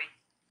 Oke, mari.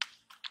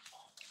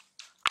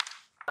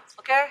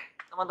 Oke,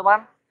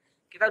 teman-teman,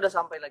 kita udah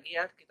sampai lagi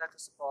ya, kita ke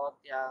spot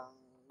yang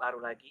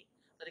baru lagi.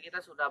 Tadi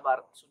kita sudah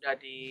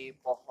di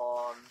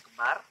pohon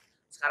kembar.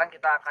 Sekarang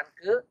kita akan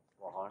ke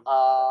Pohon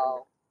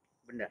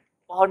benda.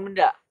 pohon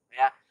benda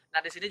ya. Nah,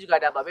 di sini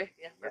juga ada Babe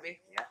ya,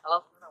 Babe. Ya.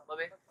 Halo,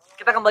 Babe.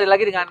 Kita kembali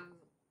lagi dengan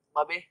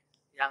Babe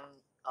yang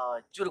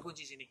juru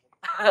kunci sini.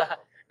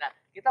 Nah,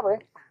 kita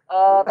Babe,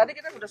 tadi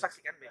kita sudah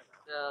saksikan Be.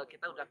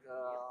 Kita udah ke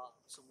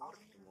sumur,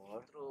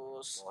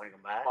 terus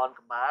pohon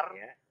kembar.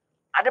 Ya.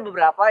 Ada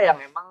beberapa yang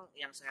memang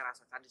yang saya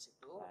rasakan di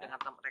situ dengan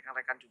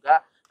rekan-rekan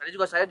juga. Tadi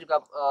juga saya juga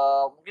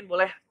mungkin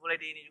boleh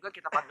di ini juga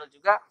kita panggil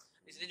juga.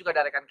 Di sini juga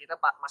ada rekan kita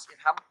Pak Mas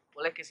Irham,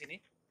 boleh ke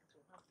sini.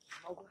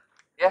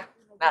 Ya.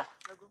 Nah,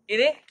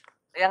 ini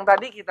yang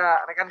tadi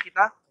rekan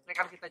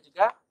kita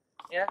juga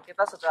ya,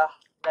 kita sudah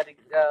dari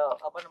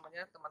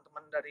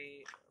teman-teman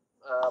dari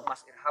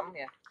Mas Irham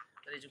ya.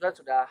 Tadi juga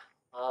sudah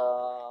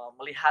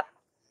melihat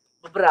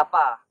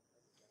beberapa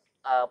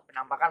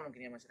penampakan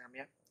mungkin ya Mas Ilham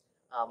ya.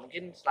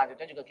 Mungkin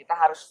selanjutnya juga kita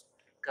harus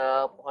ke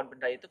pohon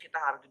benda itu, kita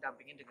harus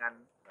didampingin dengan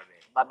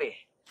babe.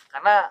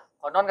 Karena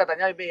konon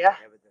katanya babe ya,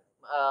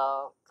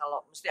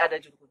 kalau mesti ada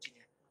juru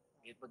kuncinya,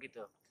 gitu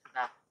begitu.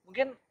 Nah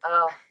mungkin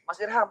Mas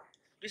Irham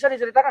bisa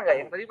diceritakan nggak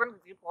yang tadi kan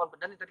di pohon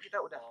benda ini tadi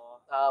kita udah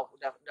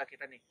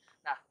kita nih.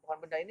 Nah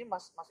pohon benda ini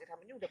Mas Irham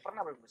ini udah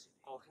pernah belum sih?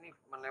 Kalau sini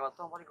melewat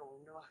tuh apa nih kalau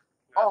benda mah?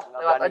 Oh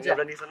lewat aja.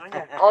 Berani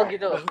sananya. Oh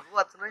gitu.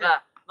 Buat sananya. Nah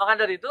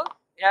maka dari itu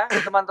ya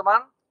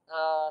teman-teman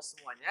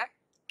semuanya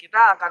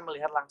kita akan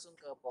melihat langsung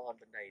ke pohon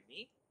benda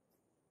ini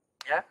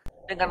ya,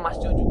 dengan Mas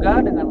Jo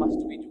juga, dengan Mas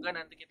Dwi juga.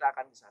 Nanti kita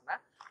akan di sana,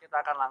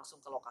 kita akan langsung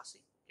ke lokasi,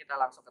 kita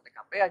langsung ke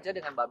TKP aja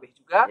dengan Babeh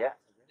juga ya.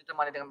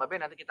 Ditemani dengan Babeh,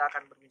 nanti kita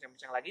akan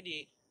berbincang-bincang lagi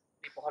di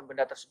pohon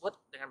benda tersebut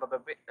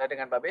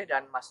dengan Babeh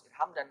dan Mas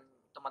Ilham dan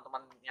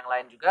teman-teman yang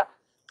lain juga.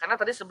 Karena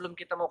tadi sebelum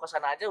kita mau ke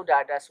sana aja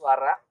udah ada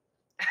suara.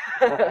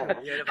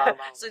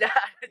 Sudah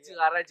ada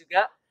suara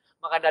juga.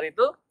 Maka dari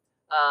itu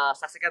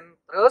saksikan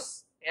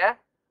terus ya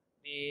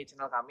di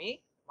channel kami.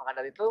 Maka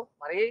dari itu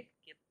mari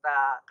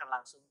kita akan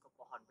langsung ke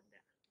pohon benda.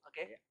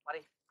 Oke,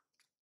 mari.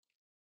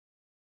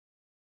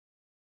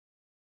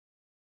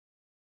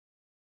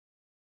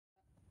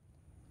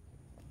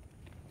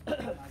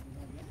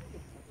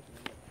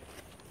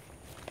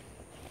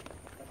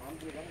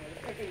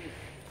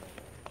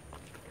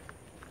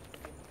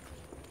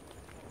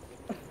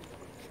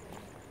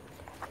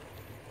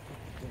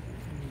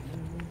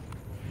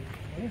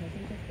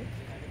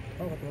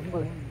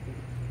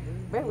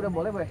 Be, udah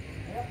boleh, Be?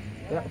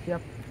 Ya,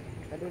 siap.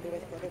 Tadi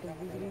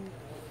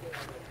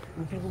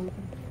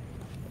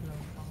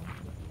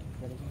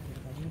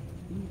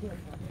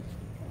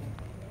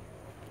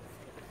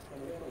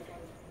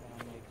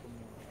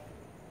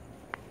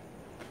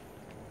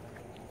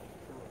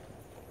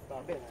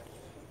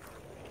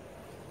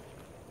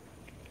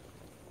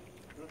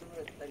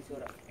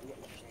suara.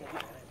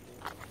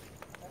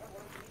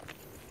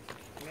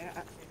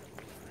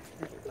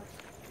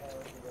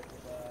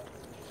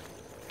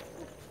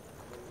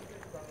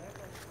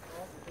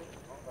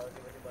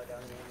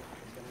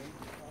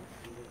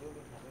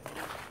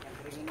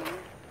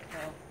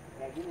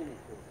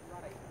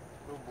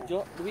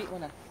 Jo, Dwi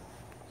mana?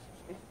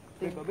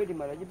 Tim Babe di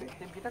mana aja, Be?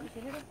 Tim kita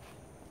kesini dong.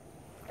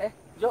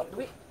 Jo,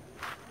 Dwi,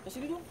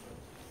 kesini dong.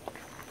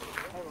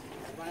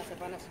 Panas.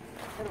 Panas.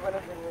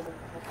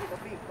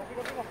 Kopi.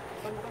 Bukan tau.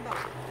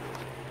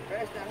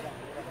 PS jangan.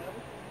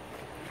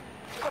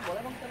 Kita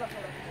boleh bang, kita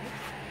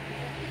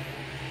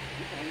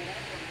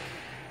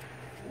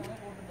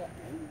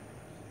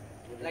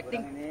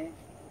Lighting ini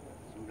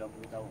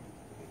 90 tahun.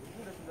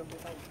 Ini udah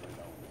 90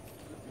 tahun.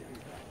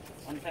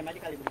 On time aja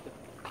kali begitu.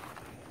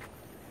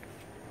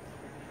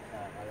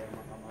 Nah, kalau yang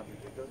makam habis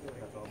itu tuh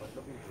 1 abad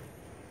lebih.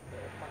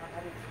 Makan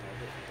hari.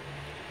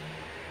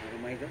 Di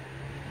rumah itu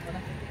Mana?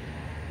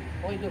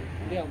 Oh itu,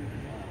 beliau.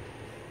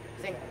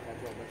 sing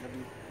 1 abad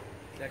lebih.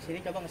 Dari sini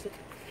coba ngesut.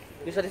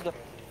 Bisa di situ.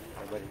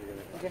 Coba di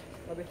sini. Oke,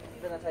 Babe,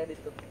 dengan saya di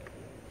situ.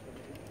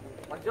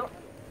 Mas Jo,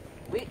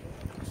 Wi.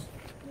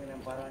 Ini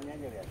lemparannya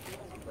aja lihat.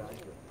 Sampai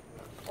hancur.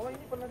 Oh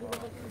ini pernah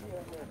dibahas ini ya?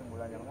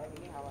 Bulan yang lalu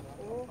ini awan.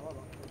 Oh.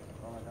 Kalau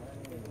nggak salah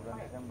ini bulan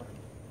Desember.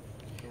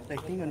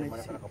 Lighting kan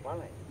Mana kena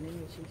kepala ya?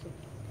 Ini sih.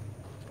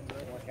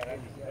 Sekarang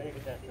di sini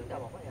kita Tidak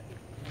apa-apa ya?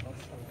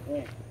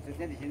 nih,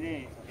 shootnya di sini.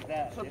 Kita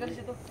Shootnya di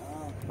situ.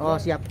 Oh,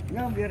 siap.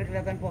 Nah, biar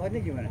kelihatan pohonnya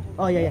gimana?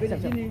 Oh iya, Babe siap.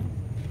 di sini.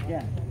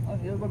 Ya. Oh,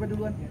 ya Babe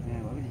duluan. Nah,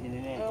 Babe di sini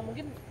nih.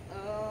 Mungkin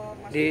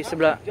Mas Di Ilham,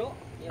 sebelah Jo,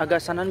 yang agak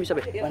sanaan bisa,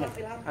 Be? Ilham,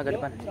 Agak Jo,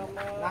 depan.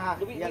 sama Nah,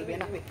 Dwi, iya, lebih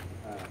enak, Wi. Nah,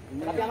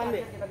 ini. Tapi aman,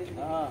 Be. Kita di sini.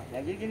 Oh, ya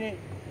jadi gini.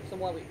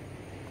 Semua, Wi.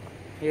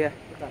 Iya.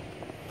 Bentar.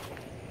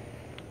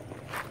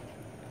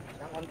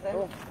 Yang konten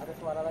ada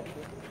suara lagi,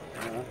 Wi.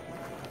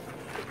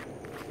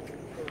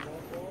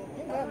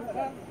 Nah,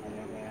 Bukan.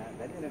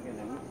 tadi udah kayak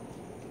nangis.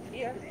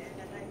 Iya.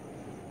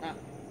 Nah,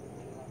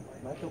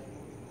 Batuk.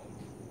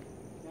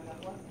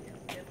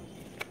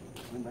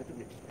 Main batuk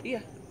deh. iya.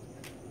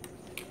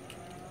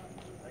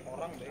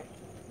 Orang deh.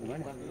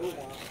 Gimana?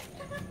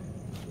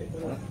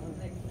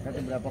 Kata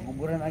berapa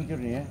kuburan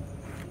hancur nih ya?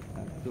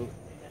 1, 2.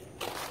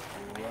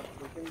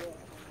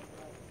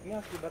 Ini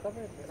akibat apa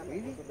ya?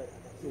 Ini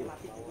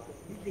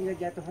tinggal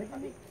jatuh aja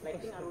nih.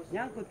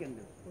 Nyangkut kan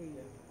tuh.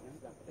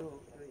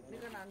 Ini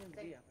kan angin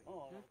sih ya.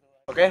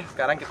 Oke,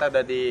 sekarang kita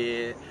udah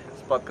di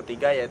spot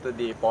ketiga yaitu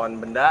di pohon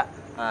benda.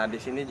 Nah, di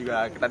sini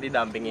juga kita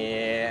didampingi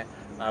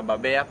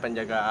Babe ya,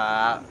 penjaga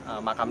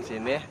makam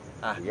sini.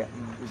 Nah, Iya.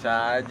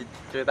 bisa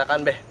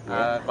ceritakan Beh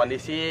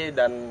kondisi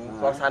dan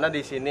suasana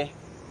di sini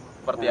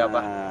seperti apa?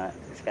 Nah,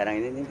 sekarang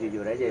ini nih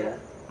jujur aja ya.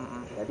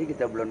 Tadi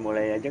kita belum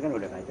mulai aja kan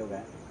udah kacau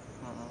kan.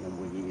 Yang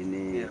bunyi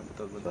ini, Iya,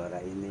 betul. suara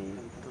ini,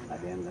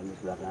 ada yang ganggu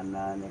sebelah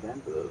kanan ya kan.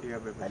 Iya,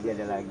 Beb. Tadi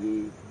ada lagi.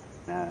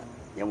 Nah,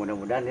 yang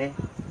mudah-mudahan nih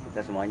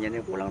kita semuanya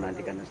nih pulang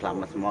nanti kan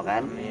selamat semua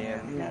kan. Amin.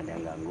 Jangan ada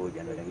yang ganggu,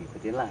 jangan ada yang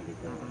ngikutin lah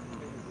gitu.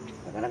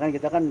 Nah, karena kan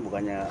kita kan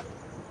bukannya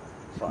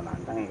sok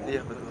nantang ya kan.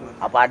 Iya, betul.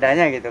 Apa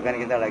adanya gitu kan,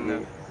 kita lagi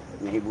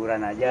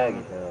hiburan aja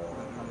gitu.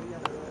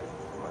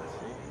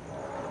 Masih.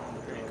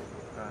 Oke.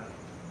 Nah,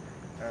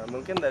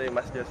 Mungkin dari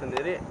Mas Jo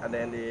sendiri ada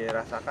yang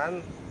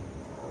dirasakan?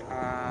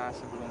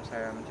 Sebelum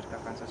saya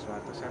menceritakan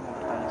sesuatu, saya mau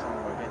bertanya sama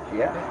Babe.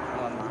 Iya.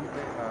 Mohon maaf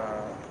deh,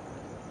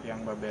 yang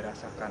Babe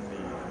rasakan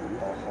di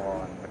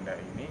pohon benda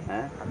ini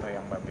atau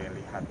yang Babe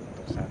lihat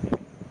untuk saat ini,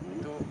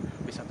 itu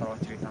bisa tolong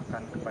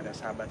ceritakan kepada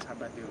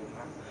sahabat-sahabat di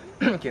rumah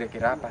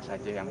kira-kira apa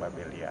saja yang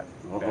Babe lihat,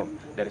 dan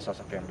dari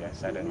sosok yang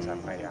biasa dan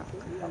sampai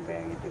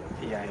yang itu.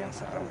 Iya, yang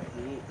serem.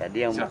 Tadi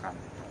yang Silakan.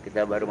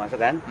 kita baru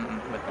masuk kan?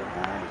 Betul.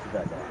 Nah, di situ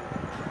ada.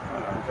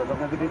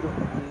 Sosoknya gede tuh.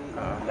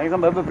 Makanya kan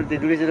Babe berhenti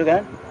dulu di situ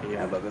kan? Iya.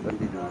 Nah, Babe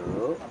berhenti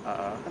dulu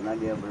karena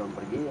dia belum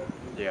pergi.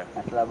 Iya.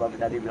 Nah, setelah Babe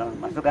tadi bilang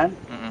masuk kan?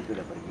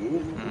 Sudah pergi.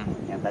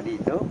 Yang tadi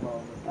itu,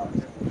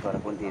 suara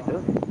kunti itu.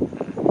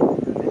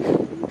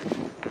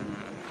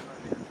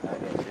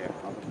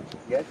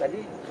 Ya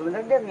tadi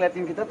sebenarnya dia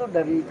ngeliatin kita tuh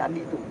dari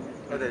tadi tuh.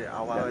 Oh, dari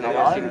awal. Dari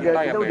awal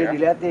Kita udah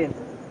diliatin.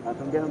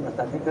 Langsung dia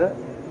tadi ke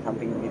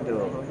samping gitu.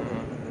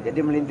 Jadi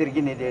melintir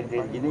gini dia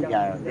gini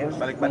ya dia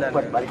Balik badan.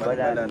 balik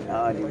badan.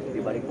 Di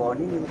balik pohon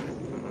ini.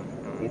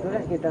 Itulah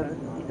sekitar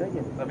itu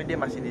aja. Tapi dia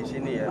masih di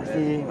sini ya?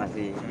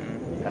 Masih.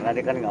 Karena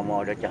dia kan nggak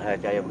mau ada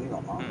cahaya-cahaya begini,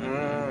 nggak mau.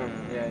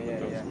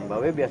 Iya.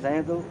 Babe biasanya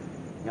tuh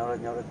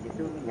nyorot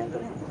gitu, nyantor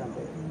gitu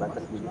sampai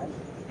batas gini.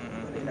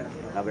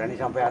 Nggak berani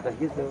sampai atas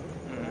gitu.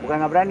 Bukan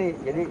nggak berani,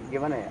 jadi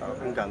gimana ya?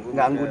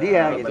 Ganggu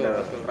dia gitu.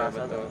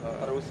 Betul.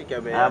 Terusik ya,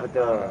 Be.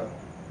 Betul.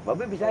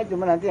 Babe bisa aja,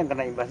 cuma nanti yang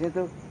kena imbasnya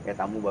tuh ya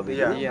tamu Babe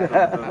juga. Iya,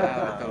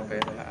 betul.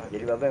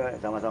 Jadi Babe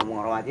sama-sama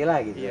menghormati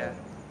lah gitu. Iya.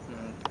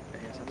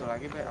 Satu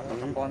lagi, Be,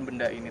 apakah pohon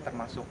benda ini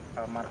termasuk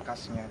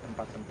markasnya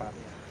tempat-tempat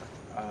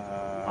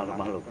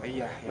makhluk-makhluk?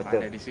 Iya, yang Betul.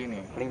 ada di sini.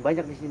 Paling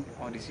banyak di sini.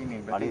 Oh, di sini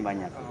berarti. Paling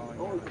banyak.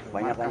 Oh, iya.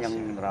 Banyak kan yang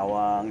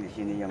nerawang di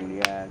sini yang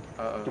lihat.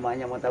 Cuma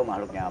hanya mau tahu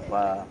makhluknya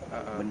apa,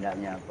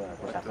 bendanya apa,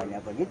 pusakanya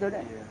apa gitu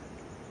deh. Iya.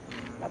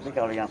 Tapi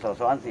kalau yang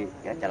sosokan sih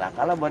ya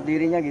celakalah buat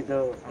dirinya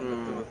gitu.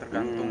 Betul,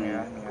 tergantung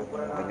ya.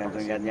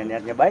 Tergantung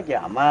niatnya baik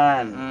ya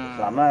aman,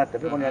 selamat.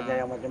 Tapi kalau niatnya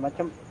yang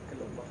macam-macam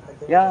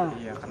ya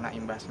Iya, kena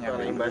imbasnya.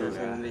 Kalau imbasnya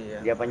sendiri ya.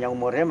 dia panjang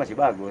umurnya masih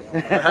bagus.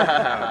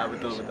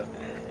 Betul.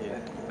 Iya.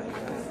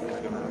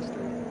 Bagaimana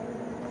setuju?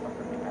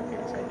 Apakah kita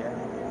pilih saja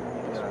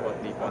spot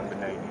di pohon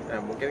benda ini?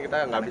 Mungkin kita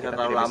nggak bisa Kita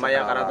terlalu tidak lama bisa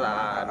ya karena terlalu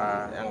lama.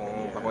 yang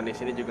penghuni di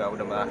sini juga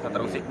udah merasa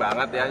terusik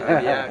banget ya.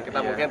 Jadi ya kita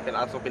mungkin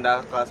langsung pindah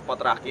ke spot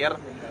terakhir,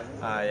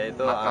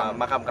 yaitu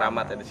makam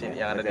keramat ya di sini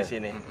yang ada di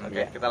sini.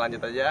 Oke, kita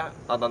lanjut aja,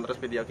 tonton terus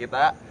video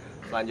kita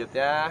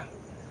selanjutnya,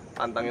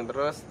 pantengin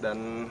terus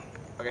dan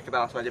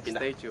kita langsung aja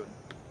pindah. Stay tune.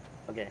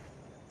 Oke.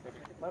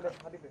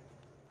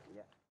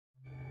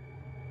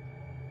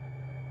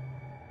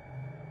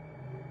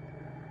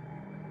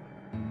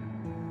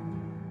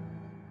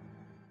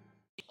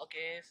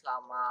 Oke,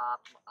 selamat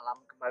malam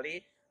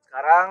kembali.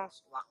 Sekarang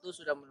waktu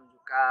sudah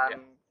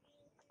menunjukkan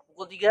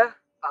pukul 3,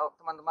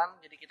 teman-teman.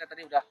 Jadi kita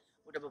tadi udah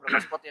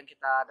beberapa spot yang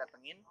kita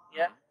datengin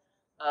ya.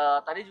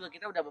 Tadi juga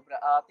kita udah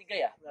beberapa 3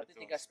 ya. Berarti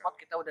 3 spot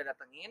kita udah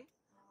datengin.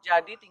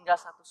 Jadi tinggal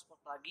 1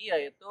 spot lagi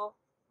yaitu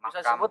bisa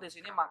disebut di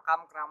sini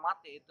makam keramat,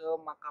 yaitu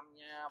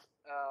makamnya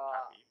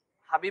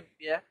Habib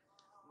ya.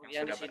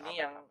 Yang di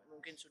sini yang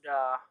mungkin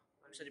sudah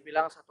bisa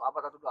dibilang 1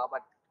 abad atau 2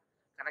 abad.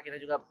 Karena kita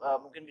juga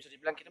mungkin bisa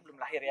dibilang kita belum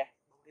lahir ya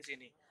di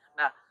sini.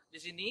 Nah, di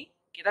sini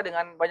kita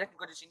dengan banyak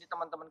juga di sini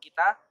teman-teman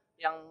kita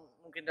yang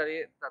mungkin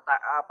dari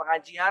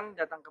pengajian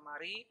datang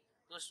kemari,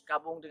 terus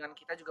gabung dengan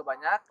kita juga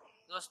banyak.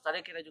 Terus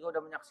tadi kita juga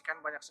udah menyaksikan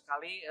banyak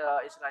sekali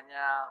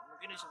istilahnya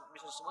mungkin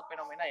bisa disebut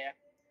fenomena ya.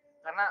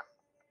 Karena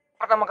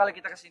pertama kali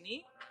kita ke sini,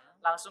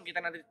 langsung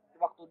kita nanti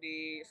waktu di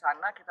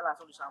sana kita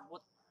langsung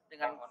disambut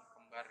dengan Pohon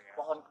kembar ya.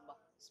 Pohon kembar.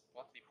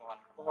 Spot di pohon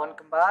kembar. Pohon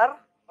kembar.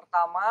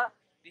 Pertama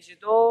di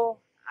situ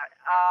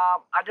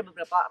ada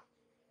beberapa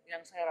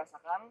yang saya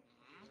rasakan.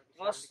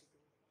 Terus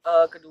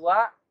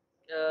kedua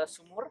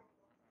sumur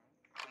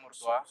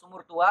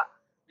tua.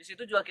 Di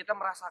situ juga kita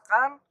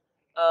merasakan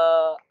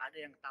ada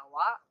yang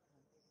ketawa,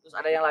 terus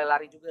ada yang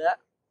lari-lari juga.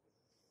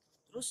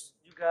 Terus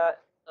juga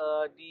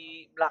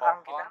di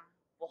belakang kita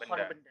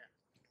pohon benda.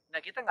 Nah,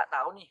 kita nggak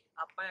tahu nih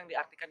apa yang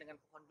diartikan dengan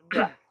pohon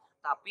benda.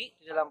 Tapi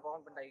di dalam pohon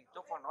benda itu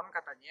konon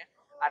katanya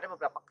ada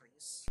beberapa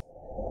keris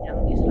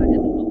yang istilahnya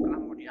dulu pernah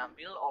mau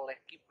diambil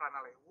oleh Ki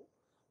Pranalewu,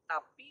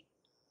 tapi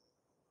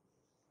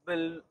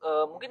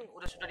mungkin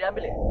sudah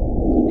diambil ya.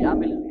 Ya,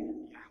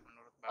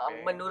 menurut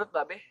Babe. Menurut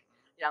Babe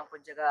yang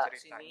penjaga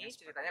Ceritanya sini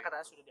ceritanya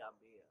katanya sudah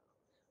diambil.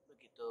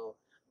 Begitu.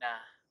 Nah,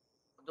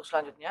 untuk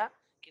selanjutnya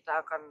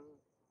kita akan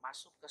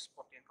masuk ke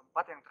spot yang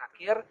keempat, yang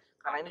terakhir,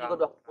 karena ini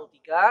juga udah pukul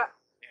 3,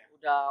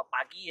 udah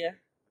pagi ya.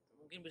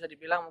 Mungkin bisa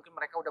dibilang mungkin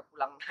mereka udah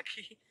pulang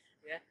lagi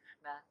ya.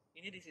 Nah,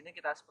 ini di sini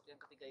kita spot yang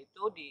ketiga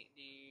itu di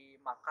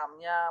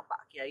makamnya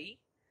Pak Kiai,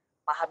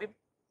 Pak Habib.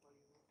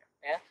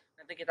 Ya,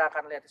 nanti kita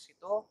akan lihat di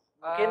situ.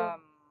 Mungkin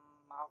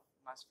Maaf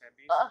Mas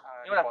Febis,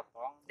 gimana?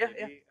 dipotong. Ya,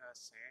 Jadi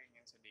saya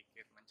ingin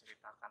sedikit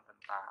menceritakan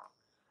tentang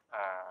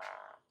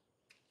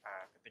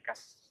ketika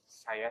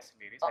saya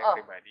sendiri, saya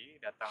pribadi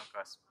datang ke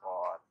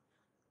spot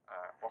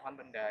pohon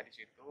benda di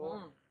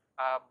situ.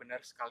 Benar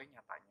sekali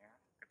nyatanya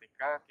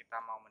ketika kita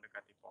mau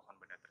mendekati pohon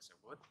benda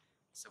tersebut,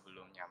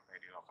 sebelum nyampe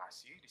di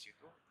lokasi, di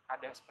situ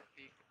ada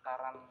seperti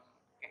getaran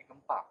kayak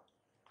gempa.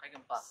 Kayak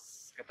gempa.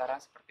 Getaran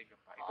seperti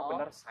gempa. Itu Oh.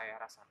 benar saya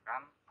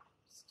rasakan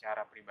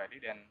secara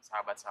pribadi dan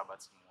sahabat-sahabat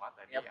semua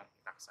tadi Yap. yang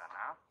kita ke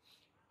sana.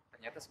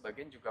 Ternyata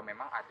sebagian juga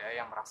memang ada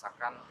yang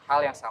merasakan hal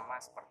yang sama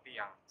seperti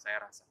yang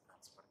saya rasakan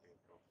seperti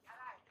itu.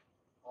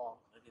 Oh,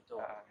 begitu.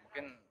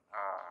 Mungkin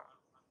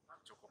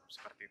cukup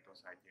seperti itu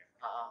saja.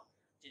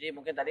 Jadi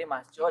mungkin tadi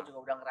Mas Jo juga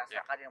udah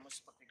ngerasakan yang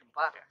seperti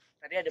gempa. Ya.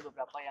 Tadi ada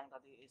beberapa yang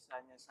tadi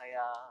istilahnya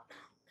saya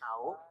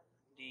tahu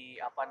di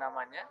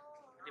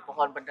di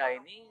pohon benda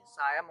ini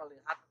saya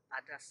melihat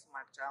ada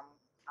semacam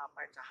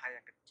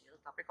cahaya kecil.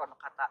 Tapi kalau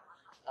kata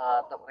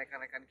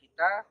rekan-rekan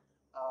kita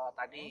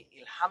tadi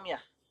ilham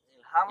ya,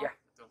 Ya,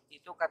 betul.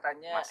 itu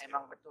katanya Mas,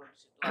 emang betul di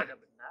situ ada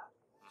benda.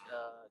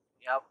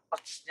 Ya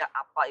persisnya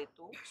apa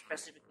itu,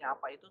 spesifiknya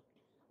apa itu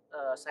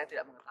saya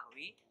tidak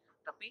mengetahui.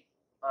 Tapi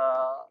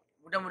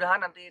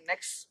mudah-mudahan nanti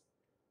next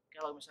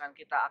kalau misalkan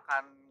kita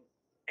akan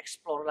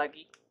explore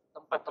lagi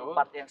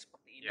tempat-tempat yang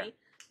seperti ini,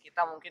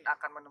 kita mungkin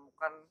akan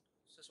menemukan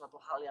sesuatu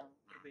hal yang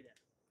berbeda.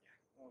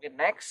 Mungkin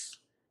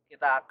next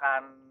kita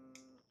akan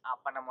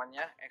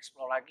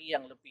explore lagi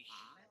yang lebih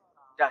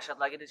dahsyat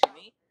lagi di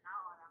sini.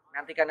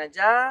 Nantikan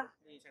aja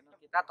di channel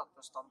kita,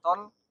 terus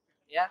tonton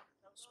ya,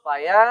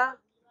 supaya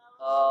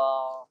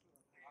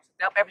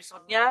setiap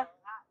episodenya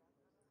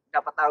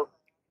dapat tahu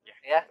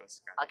ya.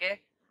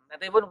 Oke.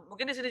 Nanti pun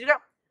mungkin di sini juga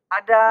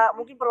ada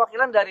mungkin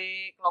perwakilan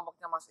dari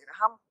kelompoknya Mas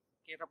Irham.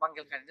 Kita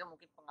panggilkan aja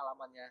mungkin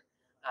pengalamannya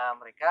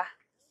mereka.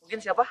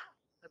 Mungkin siapa?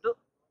 Satu.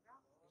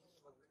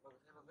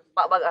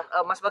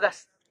 Mas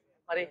Bagas.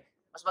 Mari,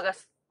 Mas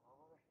Bagas.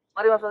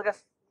 Mari Mas Bagas.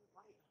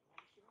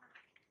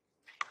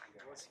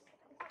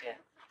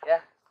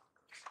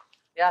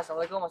 Ya,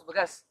 assalamualaikum Mas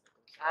Bagas.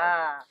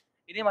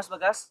 Ini Mas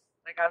Bagas,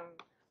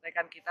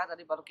 rekan kita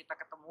tadi baru kita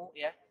ketemu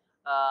ya.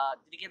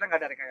 Jadi kita nggak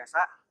ada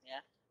rekayasa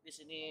ya. Di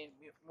sini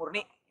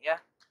murni ya.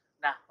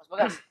 Nah, Mas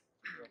Bagas,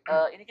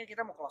 ini kan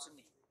kita mau closing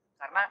nih,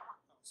 karena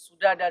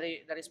sudah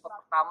dari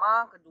spot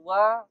pertama,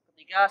 kedua,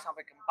 ketiga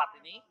sampai keempat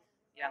ini,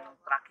 yang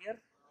terakhir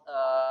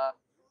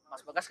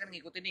Mas Bagas kan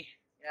ngikutin nih,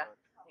 ya,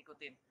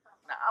 ngikutin.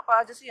 Nah,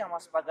 apa aja sih yang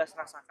Mas Bagas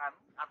rasakan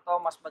atau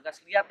Mas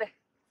Bagas lihat deh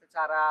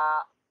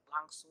secara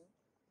langsung,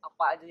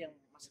 apa aja yang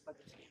Mas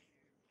Bagas lihat?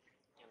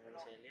 Yang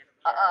saya lihat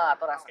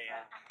Atau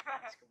rasakan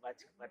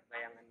sekebat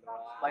bayangan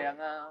doang.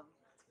 bayangan.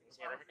 Yang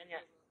saya rasakan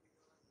ya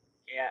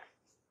kayak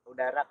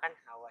udara kan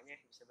hawanya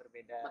bisa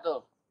berbeda.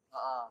 Betul.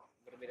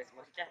 Berbeda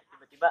maksudnya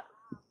tiba-tiba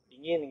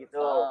dingin gitu.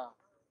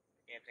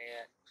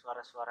 Kayak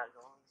suara-suara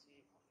doang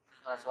sih.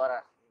 Suara.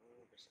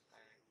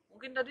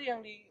 Mungkin tadi yang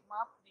di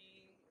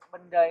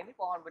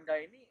pohon benda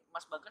ini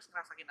Mas Bagas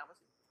ngerasain apa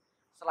sih?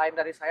 Selain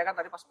dari saya kan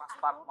tadi pas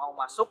mau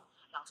masuk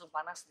langsung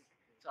panas nih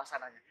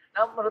suasananya.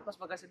 Nah, menurut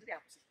Mas Bagas sendiri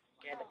apa sih?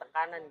 Kayak ada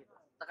tekanan gitu.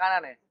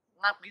 Tekanan ya?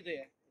 Ngap gitu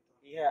ya?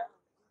 Iya,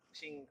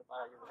 pusing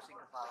kepala juga. Pusing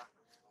kepala.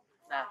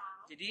 Nah,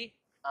 jadi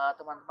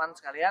teman-teman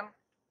sekalian,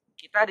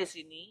 kita di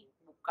sini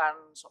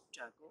bukan sok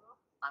jago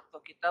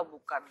atau kita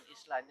bukan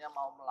istilahnya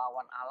mau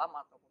melawan alam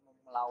ataupun mau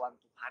melawan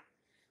Tuhan,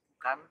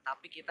 bukan.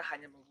 Tapi kita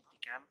hanya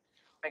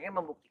pengen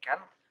membuktikan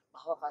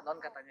bahwa kanon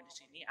katanya di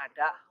sini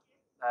ada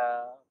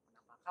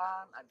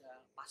penampakan,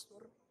 ada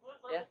pastur,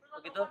 ya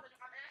begitu.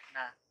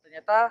 Nah,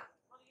 ternyata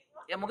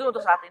ya mungkin untuk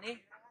saat ini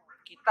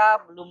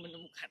kita belum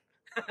menemukan.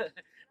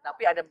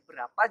 Tapi ada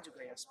beberapa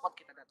juga yang spot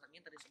kita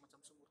datangin tadi semacam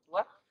sumur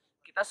tua,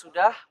 kita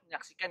sudah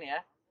menyaksikan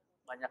ya,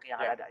 banyak yang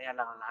ada yang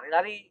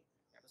lari-lari.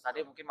 Terus tadi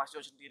mungkin Mas Jo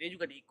sendiri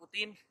juga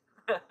diikutin.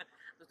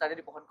 Terus tadi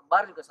di pohon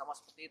kembar juga sama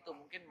seperti itu.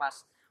 Mungkin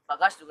Mas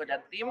Bagas juga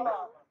dan tim,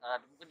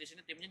 mungkin di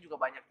sini timnya juga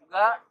banyak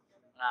juga.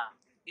 Nah,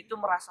 itu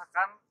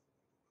merasakan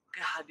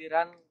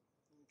kehadiran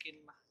mungkin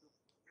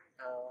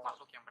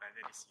makhluk yang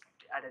berada di sini.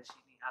 Ada di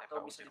sini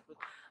atau bisa disebut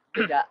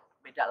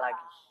beda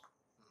lagi.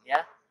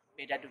 Ya,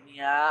 beda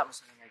dunia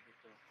misalnya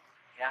gitu.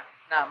 Ya.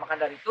 Nah, maka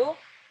dari itu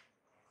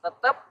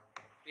tetap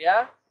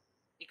ya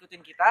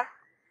ikutin kita,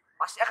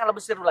 pasti akan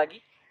lebih seru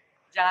lagi.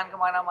 Jangan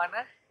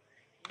kemana-mana,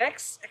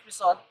 next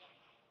episode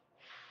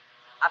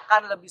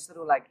akan lebih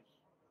seru lagi.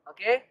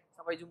 Oke,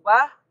 sampai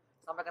jumpa,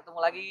 sampai ketemu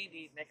lagi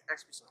di next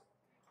episode.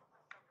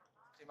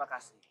 Terima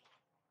kasih.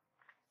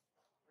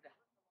 Udah.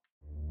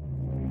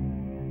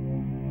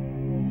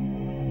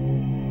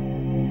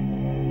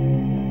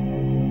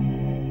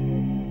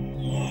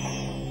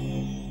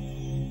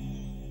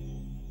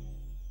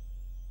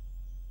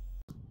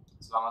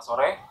 Selamat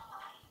sore.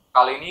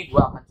 Kali ini gue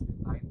akan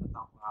ceritain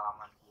tentang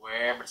pengalaman gue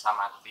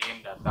bersama tim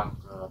datang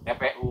ke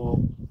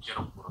TPU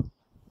Jeruk Purut.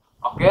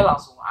 Oke,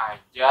 langsung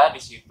aja di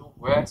situ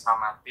gue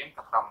sama tim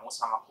ketemu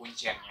sama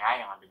kuncinya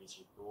yang ada di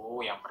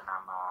situ yang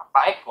bernama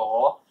Pak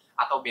Eko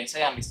atau biasa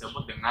yang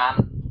disebut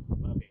dengan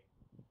Babe.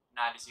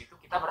 Nah, di situ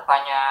kita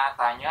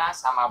bertanya-tanya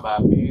sama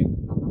Babe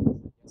tentang apa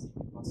saja sih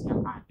mitos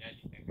yang ada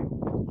di TPU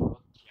Jeruk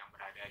Purut yang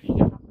berada di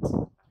Jakarta.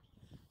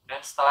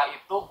 Dan setelah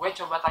itu gue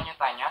coba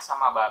tanya-tanya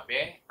sama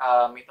Babe,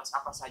 mitos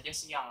apa saja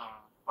sih yang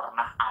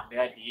pernah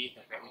ada di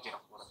TPU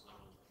Jeruk Purut ini.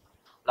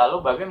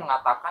 Lalu Babe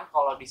mengatakan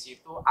kalau di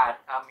situ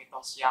ada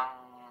mitos yang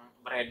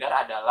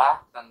beredar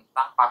adalah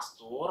tentang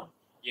pastur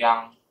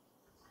yang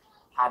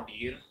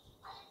hadir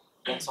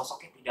dan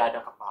sosoknya tidak ada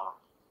kepala.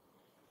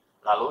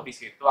 Lalu di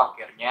situ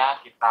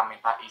akhirnya kita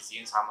minta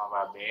izin sama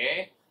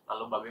Babe,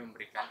 lalu Babe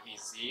memberikan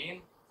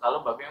izin, lalu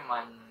Babe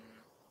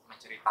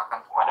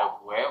menceritakan kepada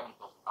gue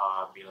untuk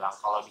bilang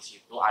kalau di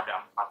situ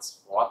ada 4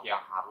 spot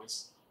yang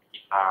harus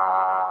kita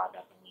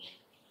datengin.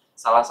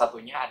 Salah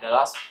satunya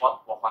adalah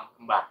spot pohon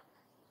kembar.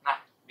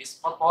 Nah, di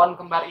spot pohon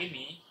kembar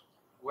ini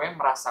gue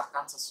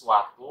merasakan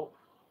sesuatu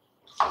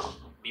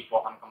di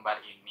pohon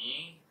kembar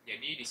ini.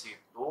 Jadi di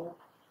situ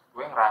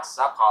gue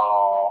ngerasa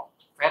kalau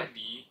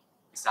Ferdi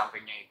di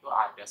sampingnya itu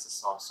ada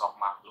sesosok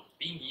makhluk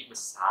tinggi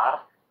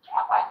besar,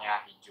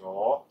 matanya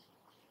hijau,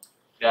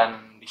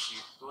 dan di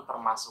situ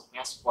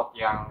termasuknya spot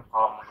yang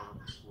kalau menurut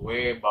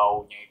gue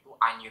baunya itu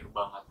anyir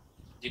banget.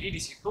 Jadi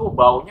di situ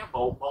baunya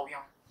bau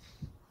yang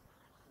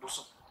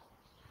busuk,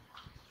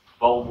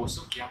 bau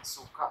busuk yang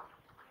suka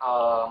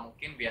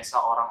mungkin biasa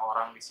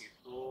orang-orang di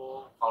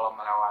situ kalau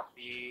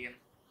melewatin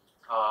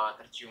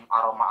tercium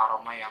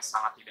aroma-aroma yang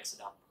sangat tidak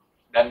sedap.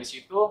 Dan di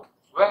situ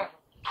gue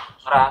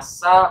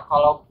ngerasa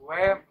kalau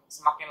gue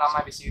semakin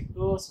lama di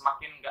situ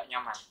semakin nggak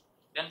nyaman.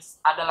 Dan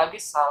ada lagi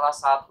salah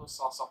satu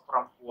sosok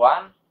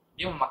perempuan,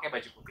 dia memakai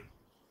baju putih.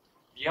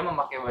 Dia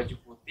memakai baju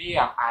putih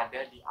yang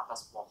ada di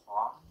atas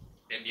pohon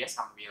dan dia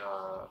sambil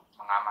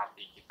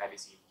mengamati kita di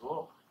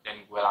situ.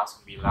 Dan gue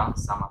langsung bilang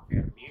sama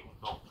Ferdi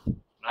untuk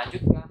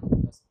melanjutkan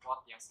ke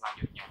spot yang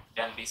selanjutnya.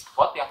 Dan di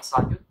spot yang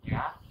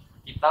selanjutnya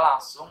kita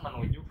langsung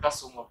menuju ke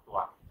sumur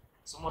tua.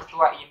 Sumur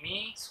tua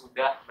ini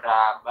sudah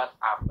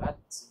berabad-abad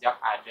sejak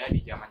ada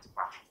di zaman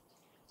Jepang.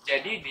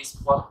 Jadi di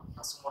spot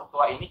sumur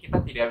tua ini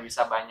kita tidak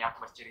bisa banyak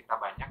bercerita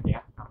banyak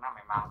ya, karena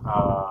memang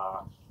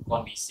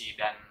kondisi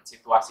dan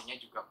situasinya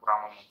juga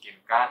kurang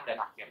memungkinkan.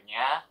 Dan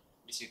akhirnya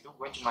di situ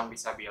gue cuma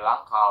bisa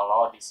bilang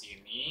kalau di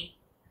sini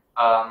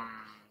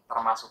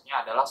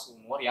termasuknya adalah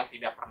sumur yang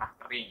tidak pernah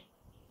kering,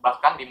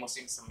 bahkan di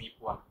musim semi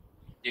pun.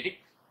 Jadi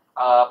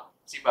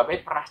si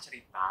Babe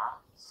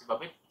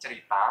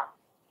cerita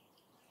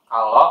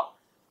kalau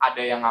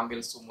ada yang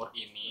ngambil sumur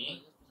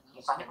ini,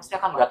 mukanya pasti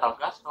akan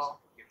gatal-gatal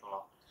gitu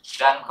loh.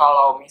 Dan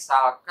kalau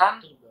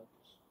misalkan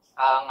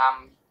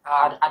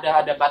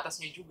ada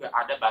batasnya juga,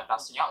 ada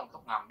batasnya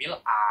untuk ngambil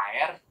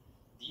air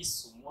di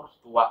sumur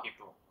tua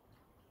itu.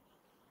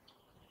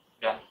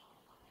 Dan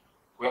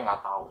gue nggak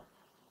tahu.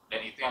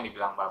 Dan itu yang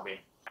dibilang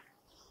Babe.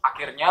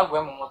 Akhirnya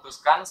gue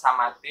memutuskan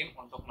sama tim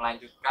untuk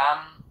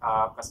melanjutkan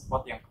ke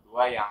spot yang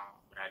kedua yang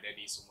berada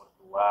di sumur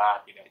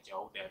tua, tidak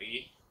jauh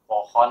dari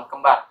pohon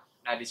kembar.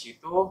 Nah di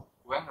situ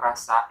gue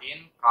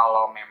ngerasain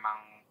kalau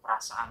memang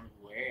perasaan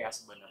gue ya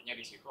sebenarnya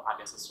di situ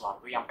ada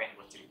sesuatu yang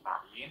pengen gue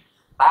ceritain,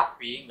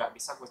 tapi nggak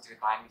bisa gue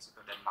ceritain di situ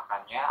dan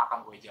makanya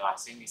akan gue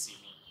jelasin di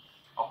sini.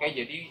 Oke,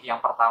 jadi yang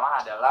pertama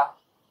adalah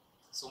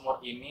sumur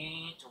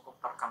ini cukup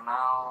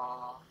terkenal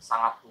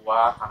sangat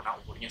tua karena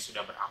umurnya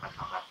sudah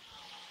berabad-abad.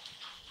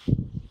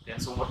 Dan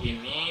sumur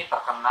ini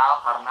terkenal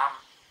karena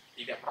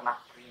tidak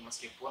pernah kering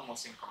meskipun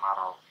musim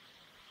kemarau.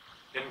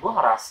 Dan gue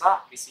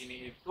ngerasa di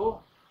sini itu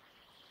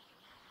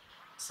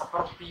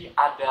seperti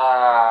ada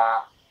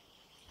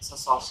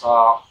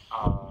sesosok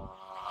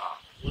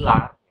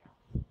ular,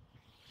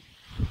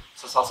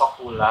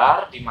 sesosok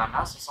ular, di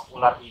mana sosok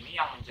ular ini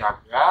yang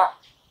menjaga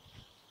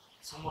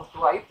sumur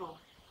tua itu.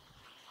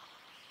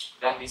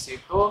 Dan di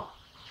situ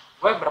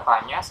gue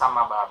bertanya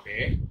sama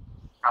Babe,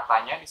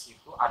 katanya di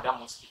situ ada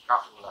mustika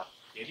ular.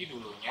 Jadi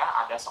dulunya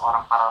ada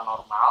seorang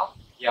paranormal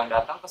yang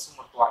datang ke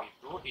sumur tua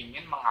itu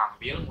ingin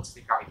mengambil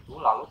mustika itu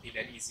lalu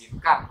tidak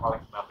diizinkan oleh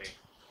Babe.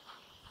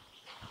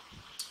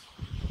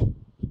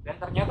 Dan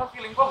ternyata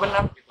feeling gue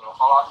benar gitu loh,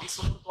 kalau di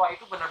sumur tua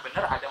itu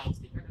benar-benar ada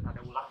mustika dan ada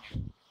ularnya.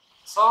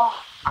 So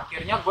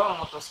akhirnya gue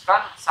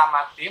memutuskan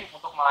sama tim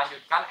untuk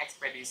melanjutkan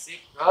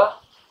ekspedisi ke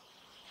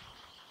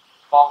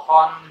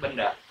pohon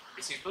benda.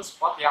 Di situ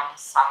spot yang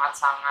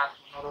sangat-sangat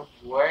menurut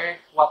gue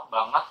kuat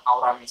banget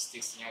aura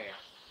mistisnya ya.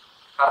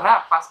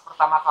 Karena pas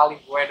pertama kali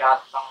gue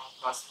datang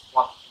ke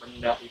spot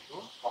benda itu,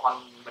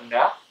 pohon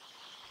benda,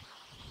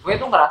 gue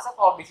tuh ngerasa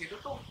kalau di situ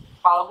tuh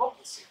kepala gue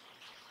pusing.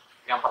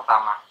 Yang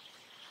pertama.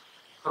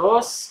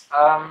 Terus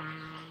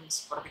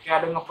seperti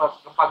kayak ada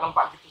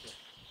gempa-gempa gitu deh.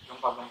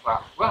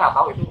 Gempa-gempa. Gue nggak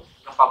tahu itu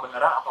gempa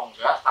beneran atau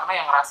enggak, karena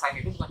yang ngerasain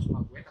itu bukan cuma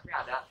gue, tapi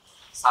ada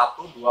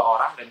 1, 2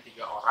 orang dan 3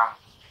 orang.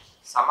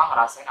 Sama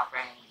ngerasain apa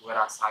yang gue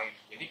rasain.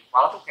 Jadi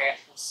kepala tuh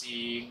kayak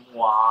pusing,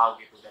 mual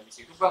gitu. Dan di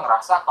situ gue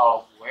ngerasa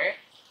kalau gue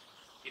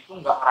itu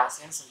nggak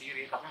ngerasain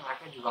sendiri, tapi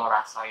mereka juga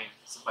ngerasain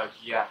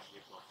sebagian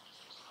gitu.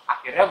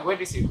 Akhirnya gue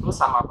di situ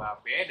sama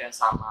Babe dan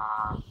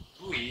sama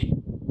Dwi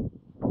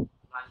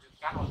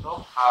melanjutkan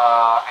untuk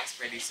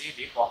ekspedisi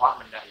di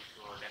pohon benda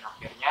itu. Dan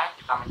akhirnya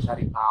kita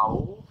mencari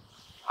tahu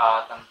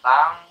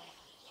tentang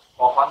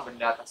pohon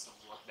benda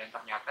tersebut. Dan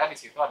ternyata di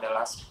situ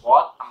adalah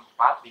spot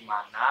tempat di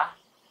mana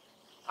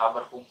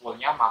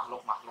berkumpulnya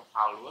makhluk-makhluk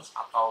halus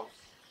atau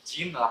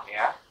jin lah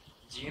ya.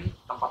 Jin,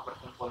 tempat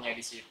berkumpulnya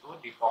di situ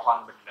di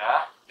pohon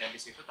benda, dan di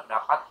situ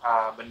terdapat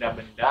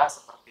benda-benda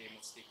seperti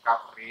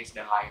mustika, keris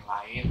dan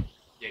lain-lain.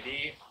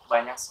 Jadi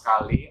banyak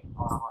sekali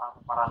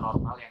orang-orang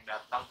paranormal yang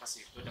datang ke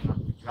situ dengan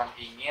bertujuan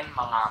ingin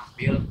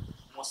mengambil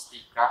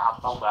mustika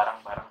atau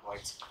barang-barang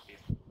goib seperti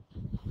itu.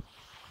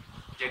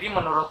 Jadi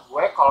menurut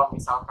gue kalau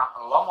misalkan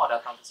lo mau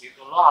datang ke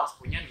situ, lo harus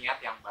punya niat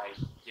yang baik.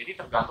 Jadi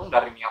tergantung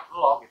dari niat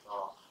lo gitu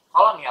loh.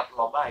 Kalau niat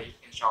lo baik,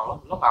 insya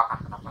Allah lo gak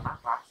akan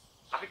kenapa-napa.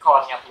 Tapi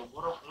kalau niat lo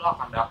buruk, lo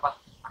akan dapat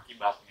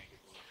akibatnya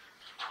gitu.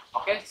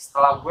 Oke,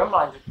 setelah gue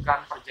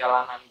melanjutkan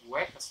perjalanan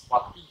gue ke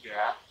spot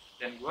 3,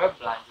 dan gue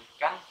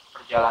melanjutkan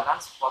perjalanan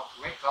spot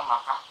gue ke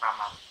makam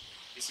keramat.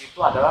 Di situ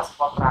adalah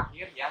spot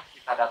terakhir yang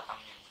kita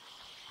datangin.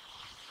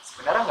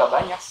 Sebenarnya nggak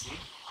banyak sih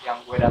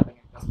yang gue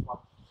datengin ke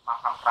spot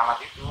makam keramat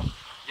itu.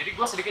 Jadi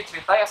gue sedikit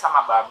cerita ya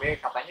sama Babe,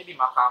 katanya di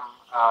makam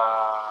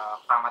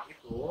keramat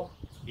itu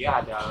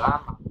dia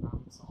adalah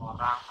makam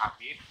seorang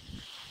habib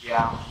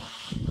yang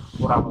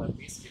kurang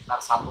lebih sekitar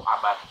 1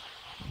 abad.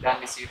 Dan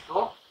di situ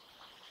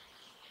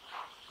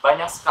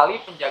banyak sekali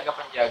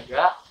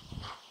penjaga-penjaga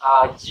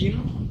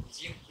jin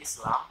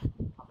Islam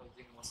atau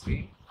jin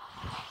Muslim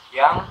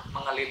yang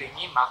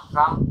mengelilingi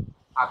makam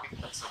habib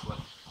tersebut.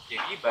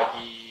 Jadi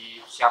bagi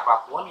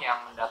siapapun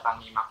yang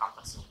mendatangi makam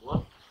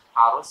tersebut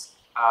harus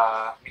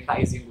minta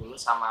izin dulu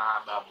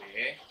sama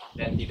Babe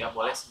dan tidak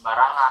boleh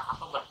sembarangan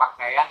atau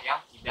berpakaian yang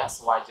tidak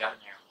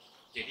sewajarnya.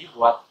 Jadi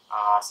buat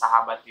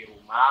sahabat di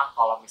rumah,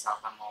 kalau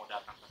misalkan mau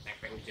datang ke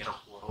TPU Jeruk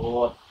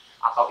Purut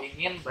atau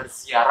ingin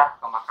berziarah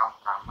ke makam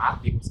keramat,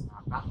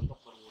 diusahakan untuk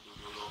berwudu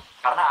dulu.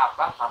 Karena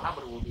apa? Karena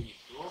berwudu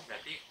itu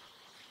berarti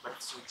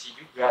bersuci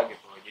juga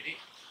gitu. Jadi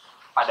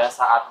pada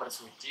saat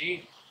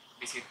bersuci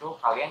di situ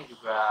kalian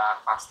juga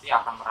pasti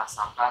akan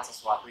merasakan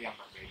sesuatu yang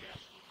berbeda.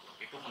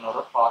 Itu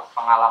menurut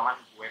pengalaman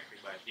gue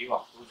pribadi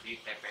waktu di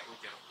TPU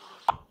Jeruk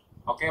Purut.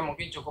 Oke,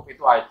 mungkin cukup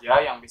itu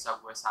aja yang bisa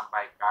gue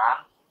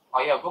sampaikan.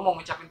 Oh iya, gue mau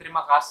ngucapin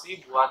terima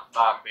kasih buat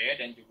Babe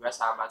dan juga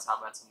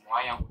sahabat-sahabat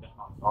semua yang udah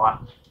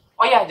nonton.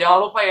 Oh iya,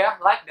 jangan lupa ya,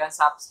 like dan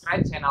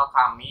subscribe channel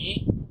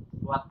kami.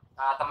 Buat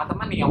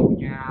teman-teman nih yang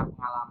punya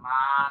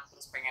pengalaman,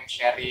 terus pengen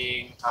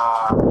sharing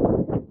komentar,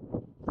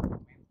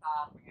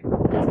 pengen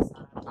kasih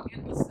saran,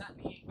 kalian bisa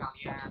nih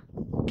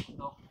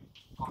untuk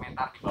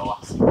komentar di bawah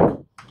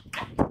sini.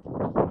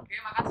 Oke,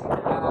 makasih ya.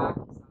 Salam.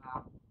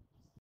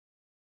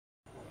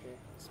 Oke,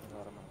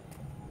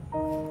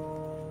 bismillahirrahmanirrahim.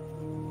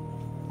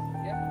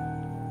 Ya.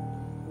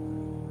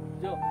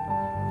 Jo,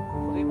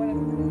 bagaimana?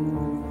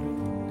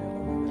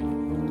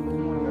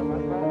 Gak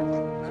apa-apa.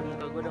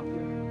 Ke gue dong.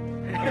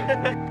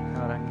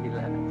 Orang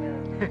gila.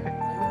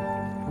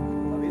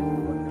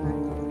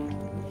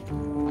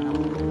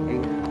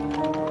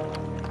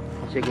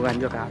 Masih gue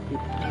ganjel kaki.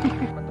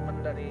 Teman-teman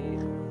dari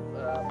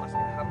Mas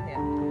Ilham ya,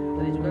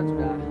 tadi juga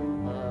sudah